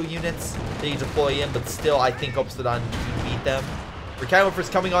special units that you deploy in, but still, I think Almost a dot can beat them. Recon Warfare is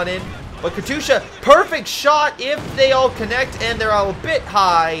coming on in. But Katusha, perfect shot if they all connect, and they're all a bit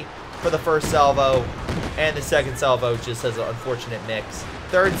high for the first salvo. And the second salvo just has an unfortunate mix.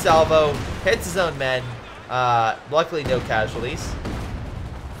 Third salvo hits his own men. Luckily, no casualties.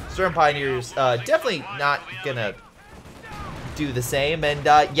 Sturm Pioneers definitely not gonna do the same. And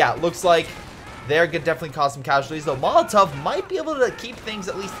yeah, looks like they're gonna definitely cause some casualties. Though Molotov might be able to keep things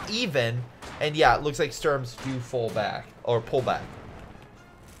at least even. And yeah, it looks like Sturms do fall back or pull back.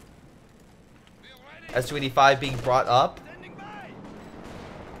 S-285 being brought up.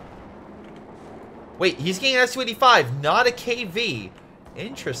 Wait, he's getting an S-285, not a KV.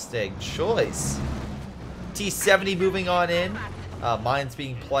 Interesting choice. T-70 moving on in. Mines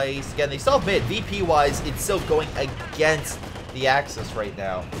being placed. Again, they still have mid. VP-wise, it's still going against the Axis right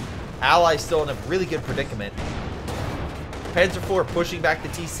now. Allies still in a really good predicament. Panzer IV pushing back the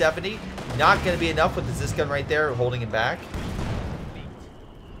T-70. Not going to be enough with the Zis gun right there holding him back.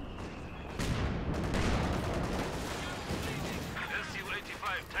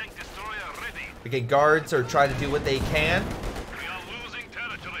 Again, guards are trying to do what they can. We are losing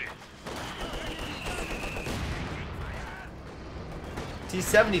territory.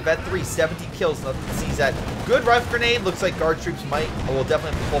 T-70, Vet 3, 70 kills. Nothing sees that. Good rifle grenade. Looks like guard troops will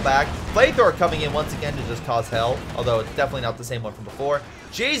definitely have to pull back. Flamethrower coming in once again to just cause hell. Although it's definitely not the same one from before.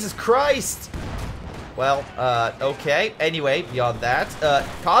 Jesus Christ! Well, okay. Anyway, beyond that,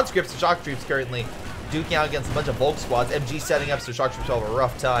 conscripts and shock troops currently duking out against a bunch of Volk squads. MG setting up so shock troops will have a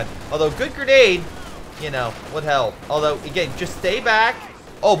rough time. Although good grenade, you know, would help. Although, again, just stay back.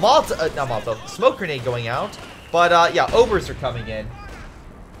 Oh, not Molotov. Smoke grenade going out. But, yeah, Obers are coming in.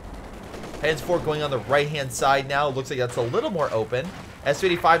 Panzer IV going on the right-hand side now. Looks like that's a little more open.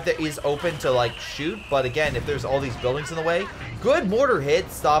 S-85 that is open to, like, shoot. But, again, if there's all these buildings in the way. Good mortar hit,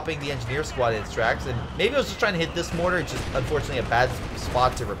 stopping the engineer squad in its tracks. And maybe I was just trying to hit this mortar. It's just, unfortunately, a bad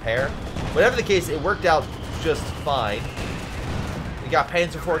spot to repair. Whatever the case, it worked out just fine. We got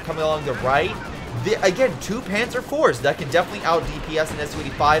Panzer IV coming along the right. Again, 2 Panzer IVs that can definitely out DPS an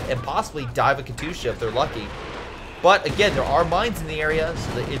S-85 and possibly dive a Katusha if they're lucky. But again, there are mines in the area,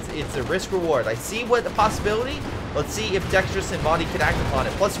 so it's a risk reward. I see what the possibility. Let's see if Dextrus and Motte can act upon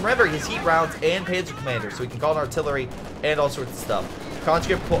it. Plus, remember, his heat rounds and Panzer Commander, so he can call in artillery and all sorts of stuff.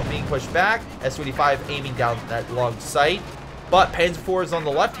 Conscript being pushed back. S-85 aiming down that long sight. But Panzer IV is on the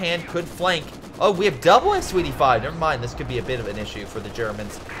left hand, could flank. Oh, we have double S-85. Never mind, this could be a bit of an issue for the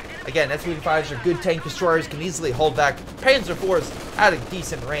Germans. Again, S-85s are good tank destroyers, can easily hold back Panzer IVs at a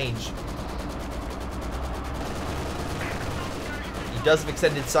decent range. He does have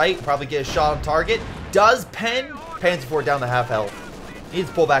extended sight, probably get a shot on target. Does pen Panzer IV down to half health. Needs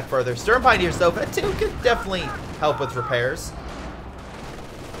to pull back further. Stern Pioneers, though, that too could definitely help with repairs.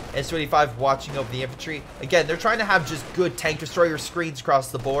 S-25 watching over the infantry. Again, they're trying to have just good tank destroyer screens across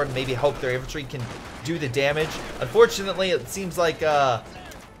the board and maybe hope their infantry can do the damage. Unfortunately, it seems like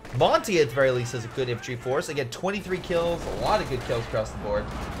Monty, at the very least, has a good infantry force. Again, 23 kills, a lot of good kills across the board.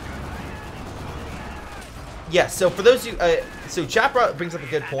 Yeah, so for those who, so chat brings up a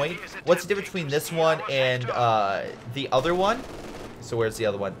good point. What's the difference between this one and the other one? So where's the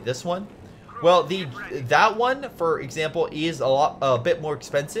other one? This one? Well, that one, for example, is a bit more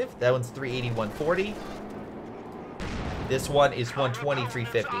expensive. That one's 380, 140. This one is 120,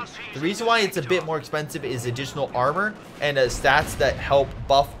 350. The reason why it's a bit more expensive is additional armor and stats that help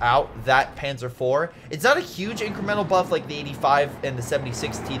buff out that Panzer IV. It's not a huge incremental buff like the 85 and the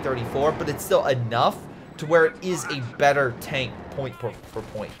 76 T-34, but it's still enough to where it is a better tank point for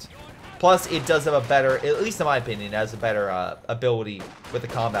point. Plus, it does have a better, at least in my opinion, it has a better ability with the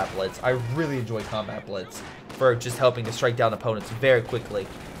Combat Blitz. I really enjoy Combat Blitz for just helping to strike down opponents very quickly.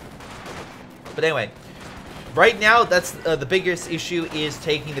 But anyway, right now, that's the biggest issue is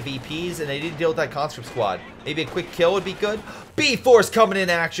taking the VPs, and they didn't deal with that conscript squad. Maybe a quick kill would be good. B-Force coming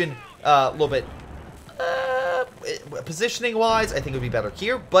in action. A little bit positioning-wise, I think it would be better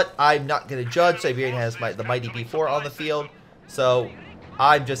here, but I'm not going to judge. Siberian has the mighty B4 on the field, so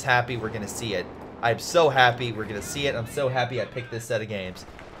I'm just happy we're going to see it. I'm so happy we're going to see it. I'm so happy I picked this set of games.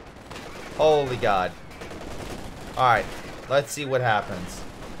 Holy God. Alright, let's see what happens.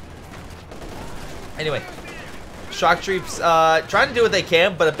 Anyway, shock troops trying to do what they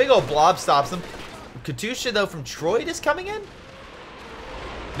can, but a big old blob stops them. Katusha, though, from Troyd is coming in?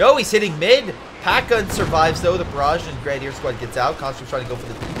 No, he's hitting mid. Pack gun survives, though. The barrage and Grenadier squad gets out. Conscript trying to go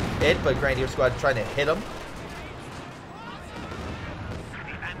for the hit, but Grenadier squad trying to hit him.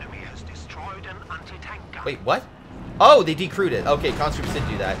 Wait, what? Oh, they decrewed it. Okay, conscripts did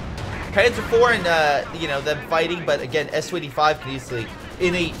do that. Panzer IV and, you know, them fighting, but again, S-85 can easily,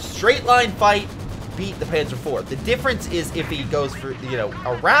 in a straight line fight, beat the Panzer IV. The difference is if he goes for, you know,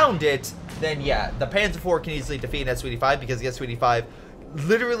 around it, then yeah, the Panzer IV can easily defeat an S-85 because the S-85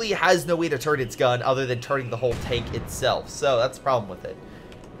 literally has no way to turn its gun other than turning the whole tank itself. So that's the problem with it.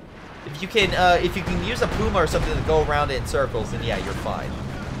 If you can use a Puma or something to go around it in circles, then yeah, you're fine.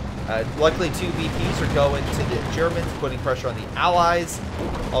 Luckily, 2 VPs are going to the Germans, putting pressure on the Allies.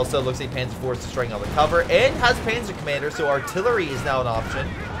 Also, looks like Panzer IV is destroying all the cover and has Panzer Commander, so artillery is now an option,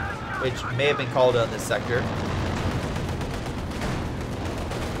 which may have been called on this sector.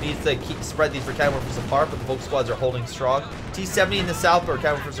 Needs to spread these Recounters apart, but the Volk squads are holding strong. T-70 in the south, but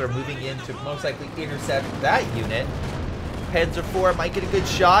Recounters are moving in to most likely intercept that unit. Panzer IV might get a good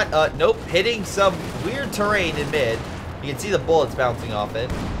shot. Nope, hitting some weird terrain in mid. You can see the bullets bouncing off it.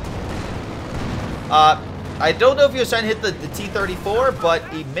 I don't know if he was trying to hit the T-34, but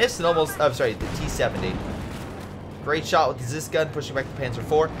he missed and almost... I'm sorry, the T-70. Great shot with the Zis gun, pushing back the Panzer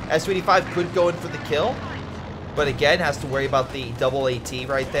IV. S-285 could go in for the kill, but again, has to worry about the double AT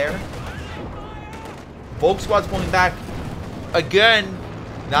right there. Volk squad's pulling back. Again,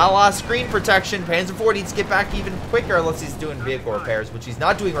 not a lot of screen protection. Panzer IV needs to get back even quicker unless he's doing vehicle repairs, which he's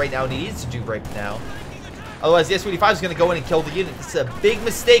not doing right now and he needs to do right now. Otherwise, the S-285 is going to go in and kill the unit. This is a big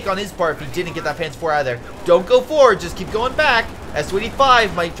mistake on his part if he didn't get that Panzer IV out of there. Don't go forward. Just keep going back.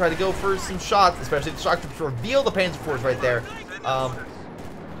 S-285 might try to go for some shots, especially if the shock troops reveal the Panzer IVs right there.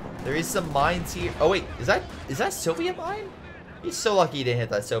 There is some mines here. Oh, wait. Is that Soviet mine? He's so lucky he didn't hit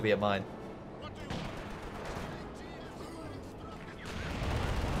that Soviet mine.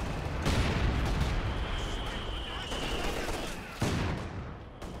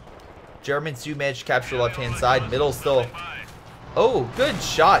 Germans do manage to capture the left-hand side. Middle still... Oh, good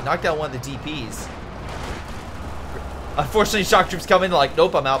shot. Knocked out one of the DPs. Unfortunately, shock troops come in like,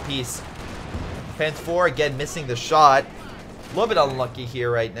 nope, I'm out. Peace. Panzer IV, again, missing the shot. A little bit unlucky here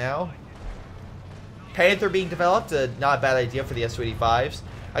right now. Panther being developed. Not a bad idea for the S-285s.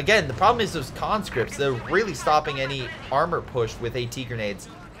 Again, the problem is those conscripts. They're really stopping any armor push with AT grenades.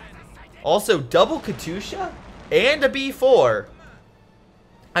 Also, double Katusha and a B4.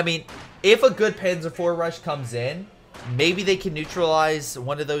 I mean... If a good Panzer IV rush comes in, maybe they can neutralize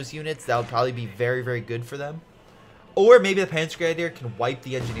one of those units. That would probably be very, very good for them. Or maybe the Panzer Grenadier can wipe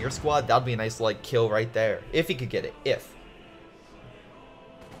the engineer squad. That would be a nice, like, kill right there. If he could get it. If.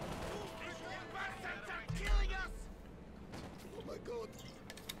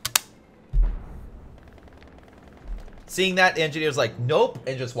 Seeing that, the engineer's like, nope,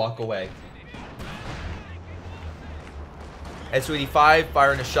 and just walk away. S-285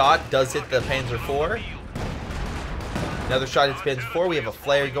 firing a shot, does hit the Panzer IV. Another shot hits Panzer IV. We have a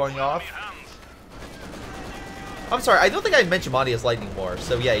flare going off. I'm sorry, I don't think I mentioned Monty has lightning more.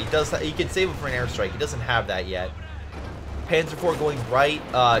 So yeah, he can save him for an airstrike. He doesn't have that yet. Panzer IV going right,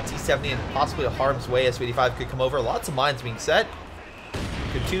 T-70 and possibly a harm's way. S-285 could come over. Lots of mines being set.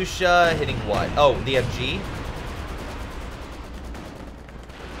 Katusha hitting what? Oh, the MG.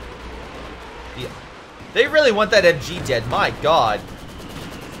 Yeah. They really want that MG dead. My God.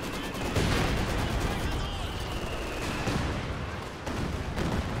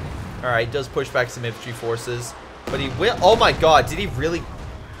 Alright, does push back some infantry forces. But he will... Oh my God, did he really...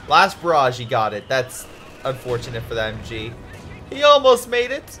 Last barrage, he got it. That's unfortunate for the MG. He almost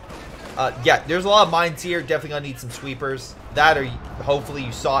made it. Yeah, there's a lot of mines here. Definitely gonna need some sweepers. That or hopefully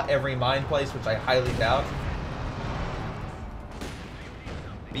you saw every mine place, which I highly doubt.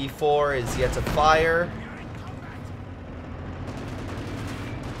 B4 is yet to fire.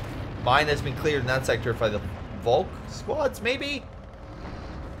 Mine has been cleared in that sector by the Volk squads, maybe?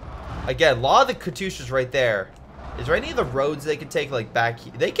 Again, a lot of the Katyushas right there. Is there any of the roads they could take, like, back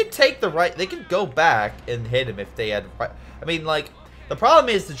here? They could take the right... They could go back and hit him if they had... I mean, like, the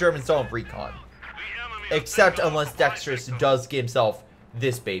problem is the Germans don't have recon. Except unless Dextrus does give himself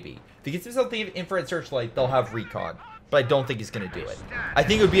this baby. If he gets himself the infrared searchlight, they'll have recon. But I don't think he's going to do it. I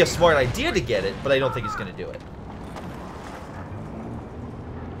think it would be a smart idea to get it, but I don't think he's going to do it.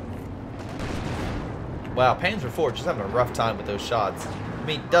 Wow, Panzer IV just having a rough time with those shots. I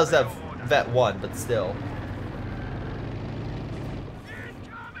mean, does have Vet 1, but still.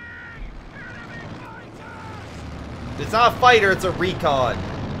 It's not a fighter, it's a recon.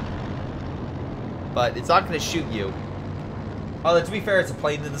 But it's not going to shoot you. Although, to be fair, it's a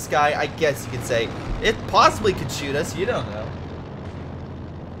plane in the sky. I guess you could say it possibly could shoot us. You don't know.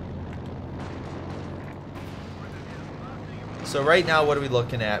 So right now, what are we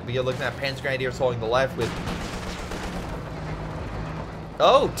looking at? We are looking at Panzer Grenadiers holding the left with...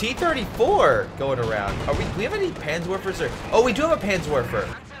 Oh, T-34 going around. Do we have any Panzerwerfers? Oh, we do have a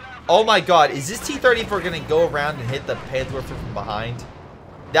Panzerwerfer. Oh my God, is this T-34 going to go around and hit the Panzerwerfer from behind?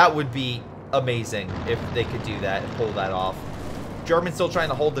 That would be amazing if they could do that and pull that off. Germans still trying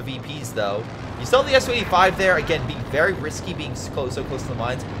to hold the VPs though. You still have the S-285 there, again, being very risky, being so close to the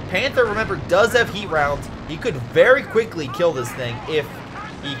mines. Panther, remember, does have heat rounds. He could very quickly kill this thing if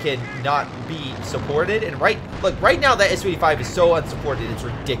he can not be supported. And right now that S-285 is so unsupported, it's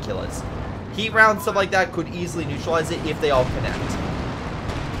ridiculous. Heat rounds, stuff like that, could easily neutralize it if they all connect.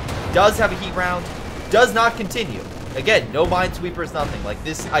 Does have a heat round, does not continue. Again, no minesweepers, nothing. Like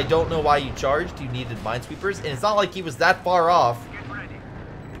this, I don't know why you charged. You needed minesweepers, and it's not like he was that far off.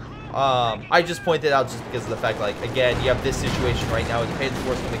 I just pointed out just because of the fact, like, again, you have this situation right now with the Panzer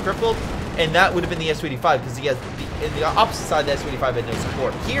Force going to be crippled, and that would have been the S-285 because he has in the opposite side, the S-285 had no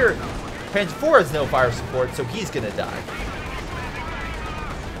support. Here, Panzer IV has no fire support, so he's gonna die.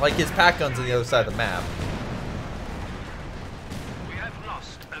 Like his pack gun's on the other side of the map. We have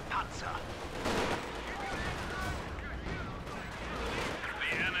lost a Panzer.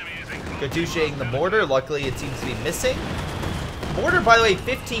 Katushaing the mortar. Luckily, it seems to be missing. Mortar, by the way,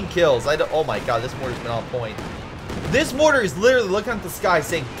 15 kills. Oh my god, this mortar's been on point. This mortar is literally looking at the sky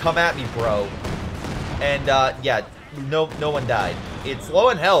saying, "Come at me, bro." And yeah, no one died. It's low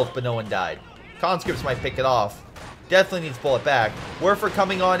in health, but no one died. Conscripts might pick it off. Definitely needs to pull it back. Werfer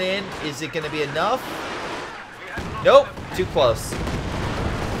coming on in. Is it going to be enough? Nope. Too close.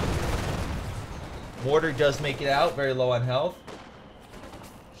 Mortar does make it out. Very low on health.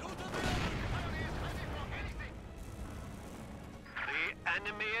 The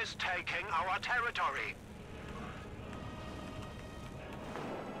enemy is taking our territory.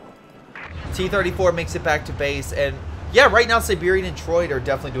 T-34 makes it back to base, and yeah, right now Siberian and Troyd are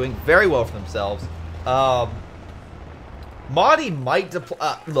definitely doing very well for themselves. Motte might deploy.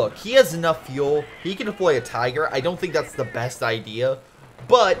 Look, he has enough fuel. He can deploy a Tiger. I don't think that's the best idea,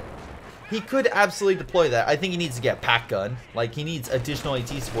 but he could absolutely deploy that. I think he needs to get pack gun. Like, he needs additional AT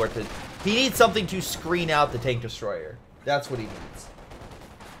support. He needs something to screen out the tank destroyer. That's what he needs.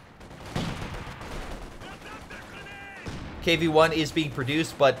 KV-1 is being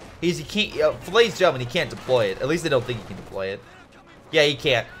produced, but he can't. Ladies and gentlemen, he can't deploy it. At least I don't think he can deploy it. Yeah, he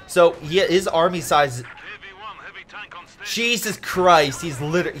can't. So his army size. Jesus Christ, he's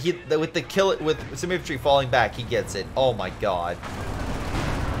literally with some infantry falling back, he gets it. Oh my god.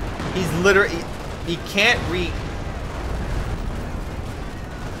 He's literally he can't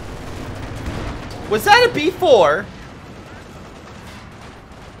Was that a B4?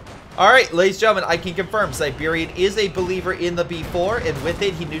 Alright, ladies and gentlemen, I can confirm Siberian is a believer in the B4, and with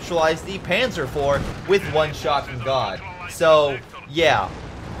it, he neutralized the Panzer IV with one shot from God. So, yeah.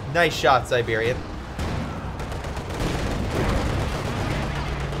 Nice shot, Siberian.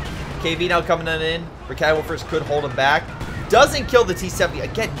 KV now coming on in. Ricado first could hold him back. Doesn't kill the T-70.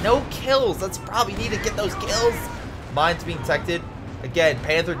 Again, no kills. That's probably need to get those kills. Mine's being detected. Again,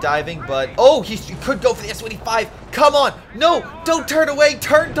 Panther diving, but... Oh, he could go for the S-25. Come on. No, don't turn away.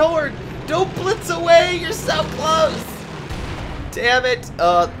 Turn toward. Don't blitz away. You're so close. Damn it.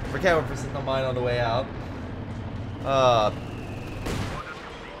 Ricado first hitting the mine on the way out.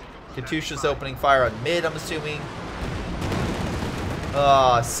 Katusha's opening fire on mid, I'm assuming.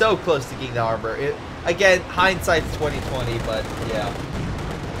 So close to getting the armor. Again, hindsight's 20/20, but yeah.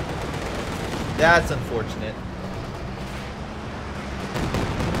 That's unfortunate.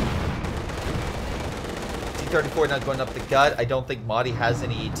 T-34 not going up the gut. I don't think Motte has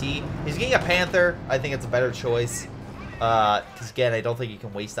any AT. He's getting a Panther. I think it's a better choice. Because again, I don't think you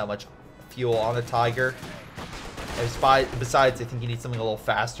can waste that much fuel on a Tiger. And besides, I think you need something a little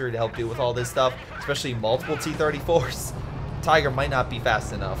faster to help deal with all this stuff. Especially multiple T-34s. Tiger might not be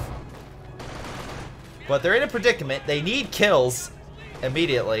fast enough. But they're in a predicament. They need kills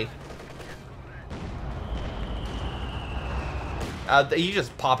immediately. You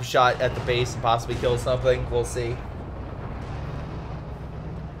just pop a shot at the base and possibly kill something. We'll see.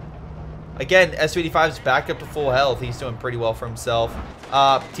 Again, S-85's back up to full health. He's doing pretty well for himself.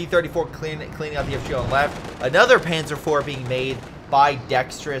 T-34 cleaning out the FG on left. Another Panzer IV being made by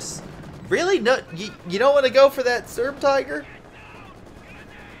Dextrus. Really? No, you don't want to go for that Sturm Tiger?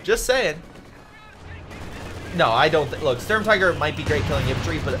 Just saying. No, I don't think. Look, Sturm Tiger might be great killing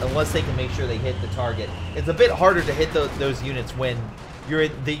infantry, but unless they can make sure they hit the target, it's a bit harder to hit those units when you're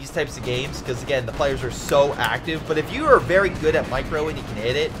in these types of games, because again, the players are so active. But if you are very good at micro and you can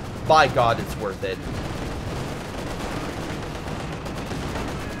hit it, by God, it's worth it.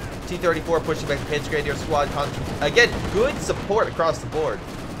 T-34 pushing back the Pinch Grenadier Squad. Again, good support across the board.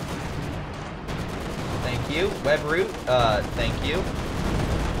 Thank you. Web route. Thank you.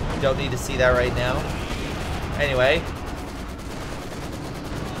 Don't need to see that right now. Anyway.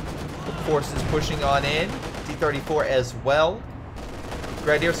 Forces pushing on in. T-34 as well.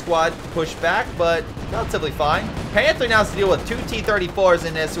 Grenadier Squad push back, but relatively fine. Panther now has to deal with two T-34s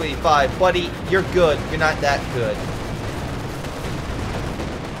and Su-85. Buddy, you're good. You're not that good.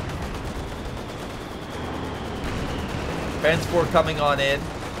 Panzer IV coming on in.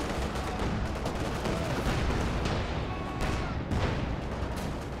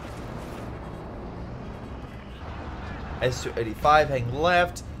 Su-85 hang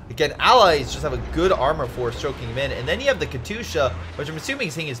left. Again, allies just have a good armor force choking him in. And then you have the Katusha, which I'm assuming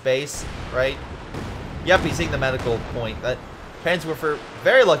is hitting his base, right? Yep, he's hitting the medical point. That Panzer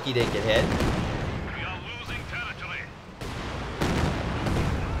very lucky he didn't get hit. We are losing territory.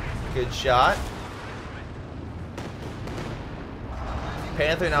 Good shot.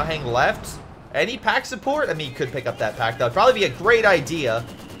 Panther now hang left. Any pack support? I mean, you could pick up that pack. That would probably be a great idea.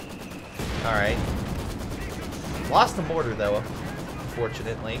 Alright. Lost the mortar, though,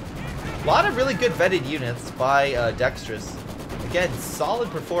 unfortunately. A lot of really good vetted units by Dextrus. Again, solid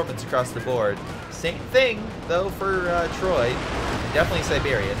performance across the board. Same thing, though, for Troyd. And definitely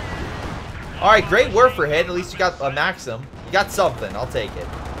Siberian. Alright, great work for hit. At least you got a Maxim. You got something. I'll take it.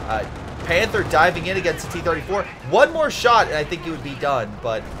 Panther diving in against the T-34. One more shot, and I think it would be done.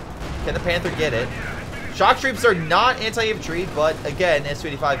 But can the Panther get it? Shock troops are not anti-infantry, but again,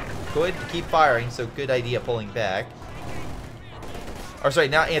 S-285 could keep firing, so good idea pulling back. Or sorry,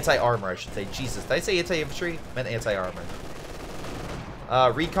 not anti-armor, I should say. Jesus, did I say anti-infantry? I meant anti-armor.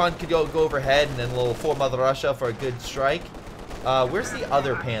 Recon could go overhead, and then a little full Mother Russia for a good strike. Where's the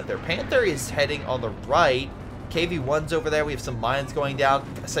other Panther? Panther is heading on the right. KV-1's over there. We have some mines going down.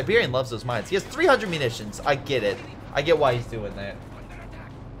 Siberian loves those mines. He has 300 munitions. I get it. I get why he's doing that.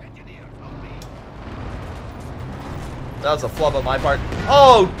 That was a flub on my part.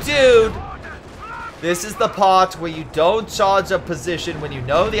 Oh, dude! This is the part where you don't charge a position when you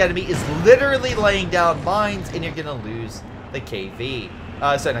know the enemy is literally laying down mines and you're gonna lose the KV.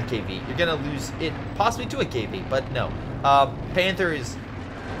 Sorry, not KV. You're gonna lose it possibly to a KV, but no. Panther is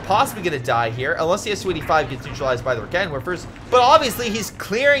possibly gonna die here unless the S-285 gets neutralized by the Reckenwerfers. But obviously he's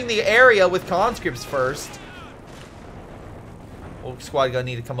clearing the area with conscripts first. Oak squad gonna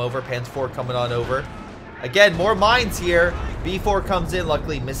need to come over. Panzer 4 coming on over. Again, more mines here. B4 comes in,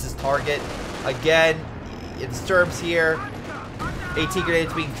 luckily misses target. Again, it storms here. AT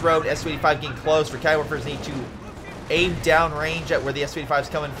grenades being thrown. S-285 getting close. Reckenwerfers need to aim down range at where the S-285 is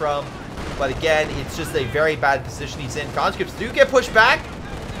coming from. But again, it's just a very bad position he's in. Conscripts do get pushed back.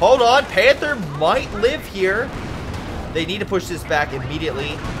 Hold on. Panther might live here. They need to push this back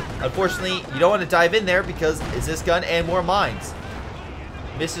immediately. Unfortunately, you don't want to dive in there because it's this gun and more mines.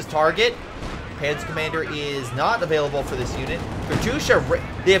 Misses target. Panzer Commander is not available for this unit. Katusha,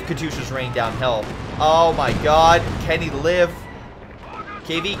 they have Katusha's raining down hell. Oh my god. Can he live?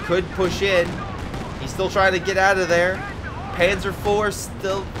 KV could push in. He's still trying to get out of there. Panzer 4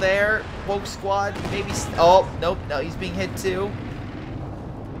 still there. Woke squad, maybe. Oh, nope. No, he's being hit too.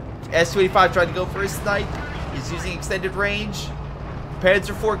 S-285 trying to go for his snipe. He's using extended range.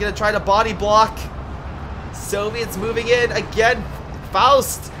 Panzer 4 gonna try to body block. Soviets moving in again.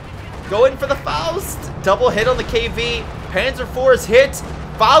 Faust. Going for the Faust. Double hit on the KV. Panzer 4 is hit.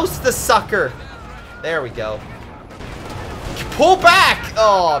 Faust the sucker. There we go. Pull back.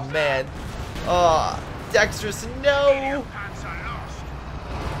 Oh, man. Oh, Dextrus, no.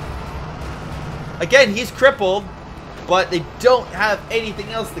 Again, he's crippled, but they don't have anything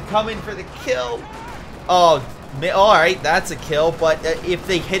else to come in for the kill. Oh, all right. That's a kill, but if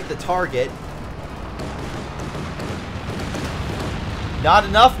they hit the target. Not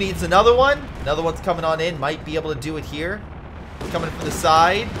enough, needs another one. Another one's coming on in, might be able to do it here. Coming from the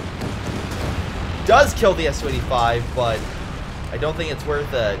side. Does kill the S-285, but I don't think it's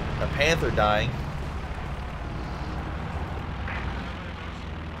worth a Panther dying.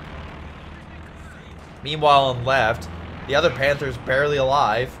 Meanwhile, on left, the other Panther's barely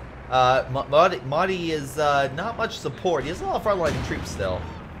alive. Motte is not much support. He has a lot of frontline troops still.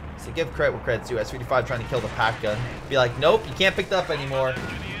 So give credit where credit's due. S-285 trying to kill the pack gun. Be like, nope, you can't pick that up anymore.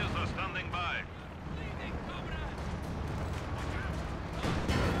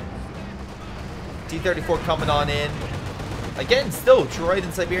 T-34 coming on in. Again, still, Troyd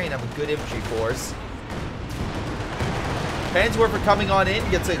and Siberian have a good infantry force. Panzerwerfer coming on in.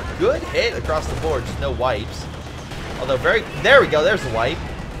 Gets a good hit across the board. Just no wipes. Although, there we go. There's a wipe.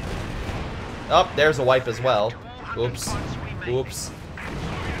 Oh, there's a wipe as well. Oops. Oops.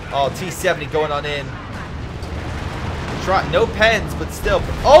 Oh, T-70 going on in. No pens, but still.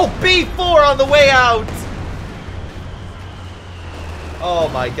 Oh, B4 on the way out. Oh,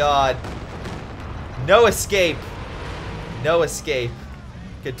 my God. No escape. No escape.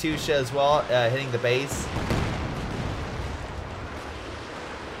 Katusha as well, hitting the base.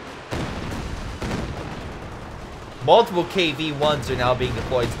 Multiple KV-1s are now being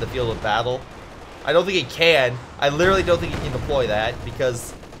deployed to the field of battle. I don't think he can. I literally don't think he can deploy that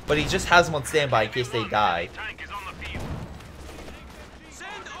because... But he just has them on standby in case they die.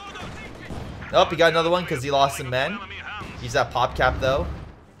 Oh, he got another one because he lost some men. Use that pop cap though.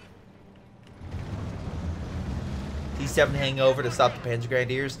 T-7 hang over to stop the Panzer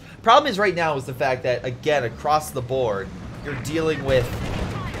Grenadiers. Problem is right now is the fact that, again, across the board, you're dealing with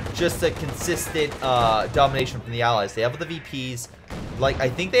just a consistent domination from the Allies. They have the VPs. Like, I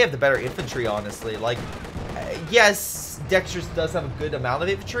think they have the better infantry, honestly. Like, yes, Dextrus does have a good amount of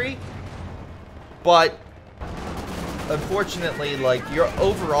infantry, but unfortunately, like, your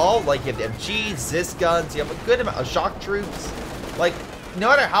overall, like, you have MGs, Zis guns, you have a good amount of shock troops. Like, no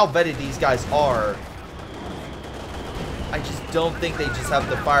matter how vetted these guys are, I just don't think they just have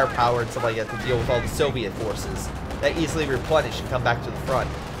the firepower and stuff like that to deal with all the Soviet forces that easily replenish and come back to the front.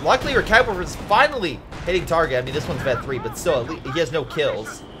 Luckily, Resurgence is finally hitting target. I mean, this one's vet 3, but still, at least he has no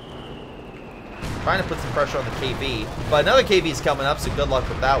kills. Trying to put some pressure on the KV. But another KV is coming up, so good luck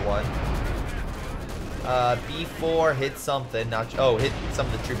with that one. B4 hit something. Not, oh, hit some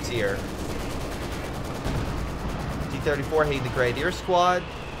of the troops here. T-34 hitting the Grenadier squad.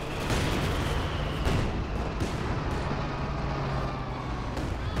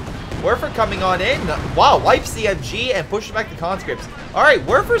 Werfer coming on in. Wow, wipes the MG and pushes back the conscripts. Alright,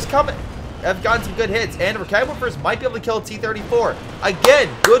 Werfer's coming. Have gotten some good hits. And Resurgence might be able to kill a T-34. Again,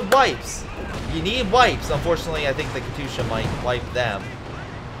 good wipes. You need wipes. Unfortunately, I think the Katyusha might wipe them.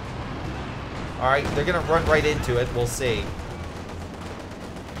 Alright, they're going to run right into it. We'll see.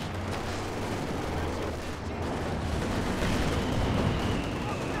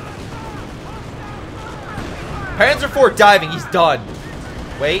 Panzer IV diving. He's done.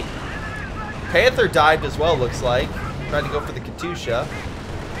 Wait. Panther dived as well, looks like. Trying to go for the Katyusha.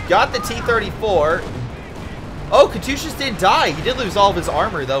 Got the T-34. Oh, Katyushas didn't die. He did lose all of his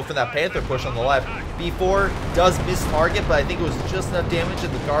armor, though, from that Panther push on the left. B4 does miss target, but I think it was just enough damage,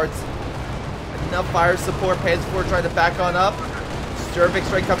 and the guards enough fire support. Panzer IV trying to back on up. Sturvik's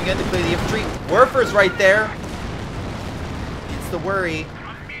right coming in to clear the infantry. Werfer's right there. It's the worry.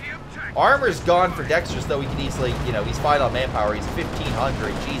 Armor's gone for Dextrus, though he can easily, you know, he's fine on manpower. He's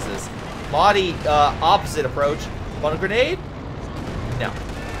 1,500. Jesus. Motte, opposite approach. Bundle grenade? No.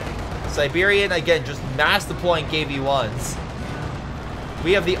 Siberian, again, just mass deploying KV-1s.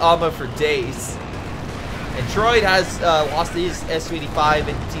 We have the AMA for days. And Troyd has lost his Su-85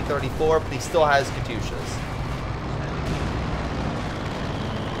 and T-34, but he still has Katyushas.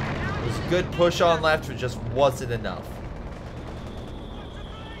 It was a good push on left, but just wasn't enough.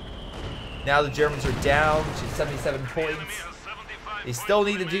 Now the Germans are down to 77 points. They still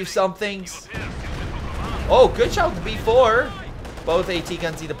need to do some things. Oh, good shot with the B4. Both AT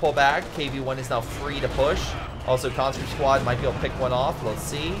guns need to pull back. KV-1 is now free to push. Also, Conscript Squad might be able to pick one off. Let's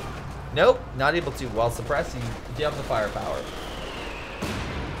see. Nope, not able to. While suppressed, you do have the firepower.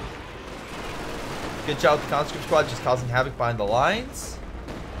 Good shot with the Conscript Squad, just causing havoc behind the lines.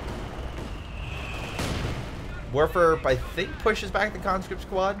 Werfer, I think, pushes back the Conscript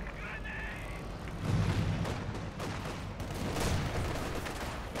Squad.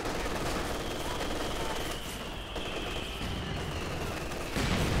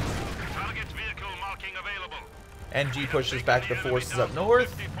 MG pushes back the forces up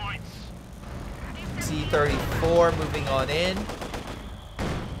north. T-34 moving on in.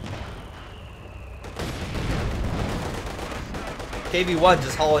 KV-1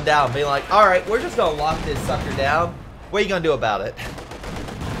 just hauling down, being like, alright, we're just going to lock this sucker down. What are you going to do about it?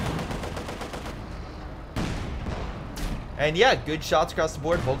 And yeah, good shots across the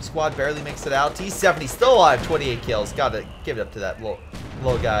board. Volk Squad barely makes it out. T-70 still alive, 28 kills. Gotta give it up to that little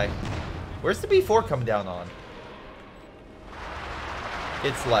guy. Where's the B4 coming down on?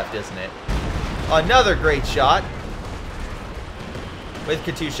 It's left, isn't it? Another great shot. With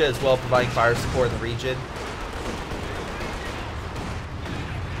Katyusha as well, providing fire support in the region.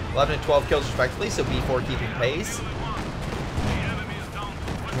 11 and 12 kills respectively, so B4 keeping pace.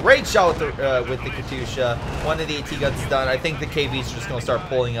 Great shot with the Katyusha. One of the AT guns is done. I think the KVs are just going to start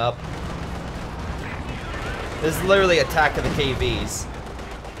pulling up. This is literally attack of the KVs.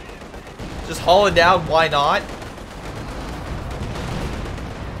 Just hauling down, why not?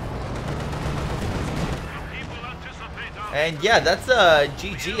 And yeah, that's a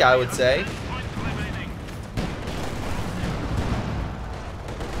GG, I would say.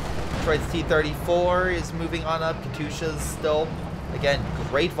 Troyd's T-34 is moving on up. Katyusha's still, again,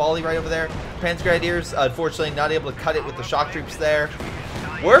 great volley right over there. Panzer Grenadiers, unfortunately, not able to cut it with the shock troops there.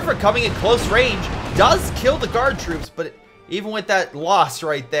 Werfer coming in close range does kill the guard troops, but even with that loss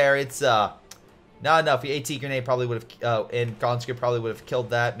right there, it's not enough. The AT grenade probably would have, and conscript probably would have killed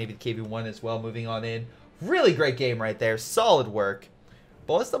that. Maybe the KV-1 as well, moving on in. Really great game right there. Solid work.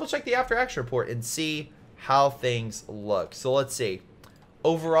 But let's double check the after action report and see how things look. So let's see.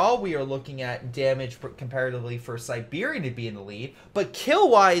 Overall, we are looking at damage comparatively for Siberian to be in the lead. But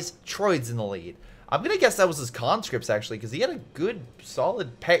kill-wise, Troyd's in the lead. I'm going to guess that was his conscripts, actually, because he had a good,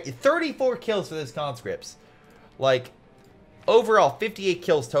 solid 34 kills for his conscripts. Like, overall, 58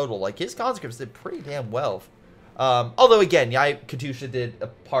 kills total. Like, his conscripts did pretty damn well. Although, again, yeah, Katyusha did a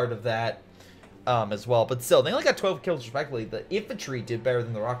part of that. as well. But still, they only got 12 kills respectively. The infantry did better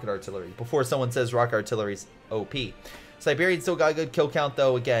than the rocket artillery before someone says rocket artillery's OP. Siberian still got a good kill count,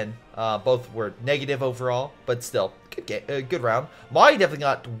 though. Again, both were negative overall, but still, good round. Motte definitely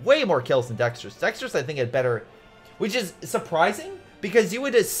got way more kills than Dextrus. Dextrus, I think, had better, which is surprising, because you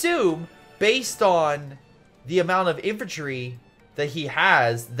would assume, based on the amount of infantry that he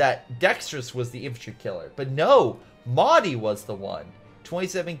has, that Dextrus was the infantry killer. But no, Motte was the one.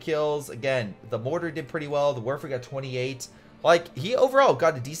 27 kills. Again, the mortar did pretty well. The warfare got 28. Like, he overall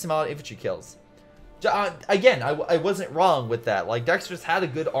got a decent amount of infantry kills. Again, I wasn't wrong with that. Like, Dextrus had a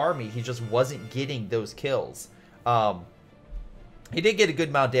good army. He just wasn't getting those kills. He did get a good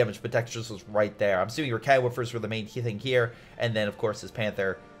amount of damage, but Dextrus was right there. I'm assuming your Catwoofers were the main thing here. And then, of course, his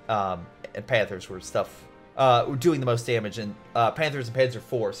Panther and Panthers were stuff... were doing the most damage. And Panthers and Panzer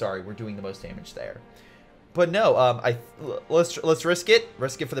IV, sorry, were doing the most damage there. But no, let's risk it.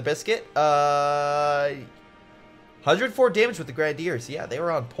 Risk it for the biscuit. 104 damage with the Grenadiers. Yeah, they were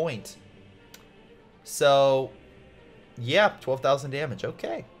on point. So, yeah, 12,000 damage.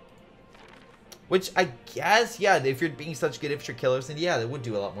 Okay. Which I guess, yeah, if you're being such good infantry killers, then yeah, they would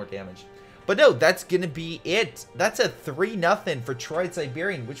do a lot more damage. But no, that's going to be it. That's a 3-0 for Troyd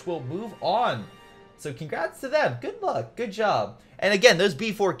Siberian, which will move on. So congrats to them. Good luck. Good job. And again, those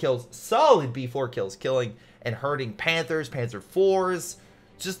B4 kills, solid B4 kills, killing and hurting Panthers, Panzer IVs,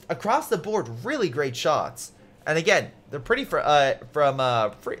 just across the board, really great shots. And again, they're pretty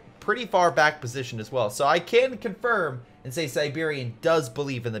pretty far back position as well. So I can confirm and say Siberian does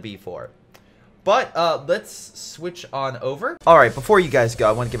believe in the B4. But let's switch on over. All right, before you guys go,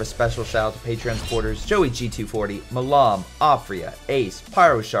 I want to give a special shout out to Patreon supporters: Joey G240, Milam, Aphyria, Ace,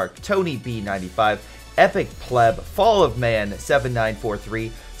 PyroShark, Tony B95, Epic Pleb, Fall of Man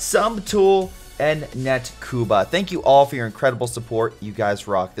 7943, XSomeToolx, and Netkuba. Thank you all for your incredible support. You guys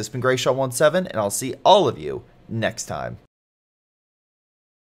rock. This has been Greyshot117, and I'll see all of you next time.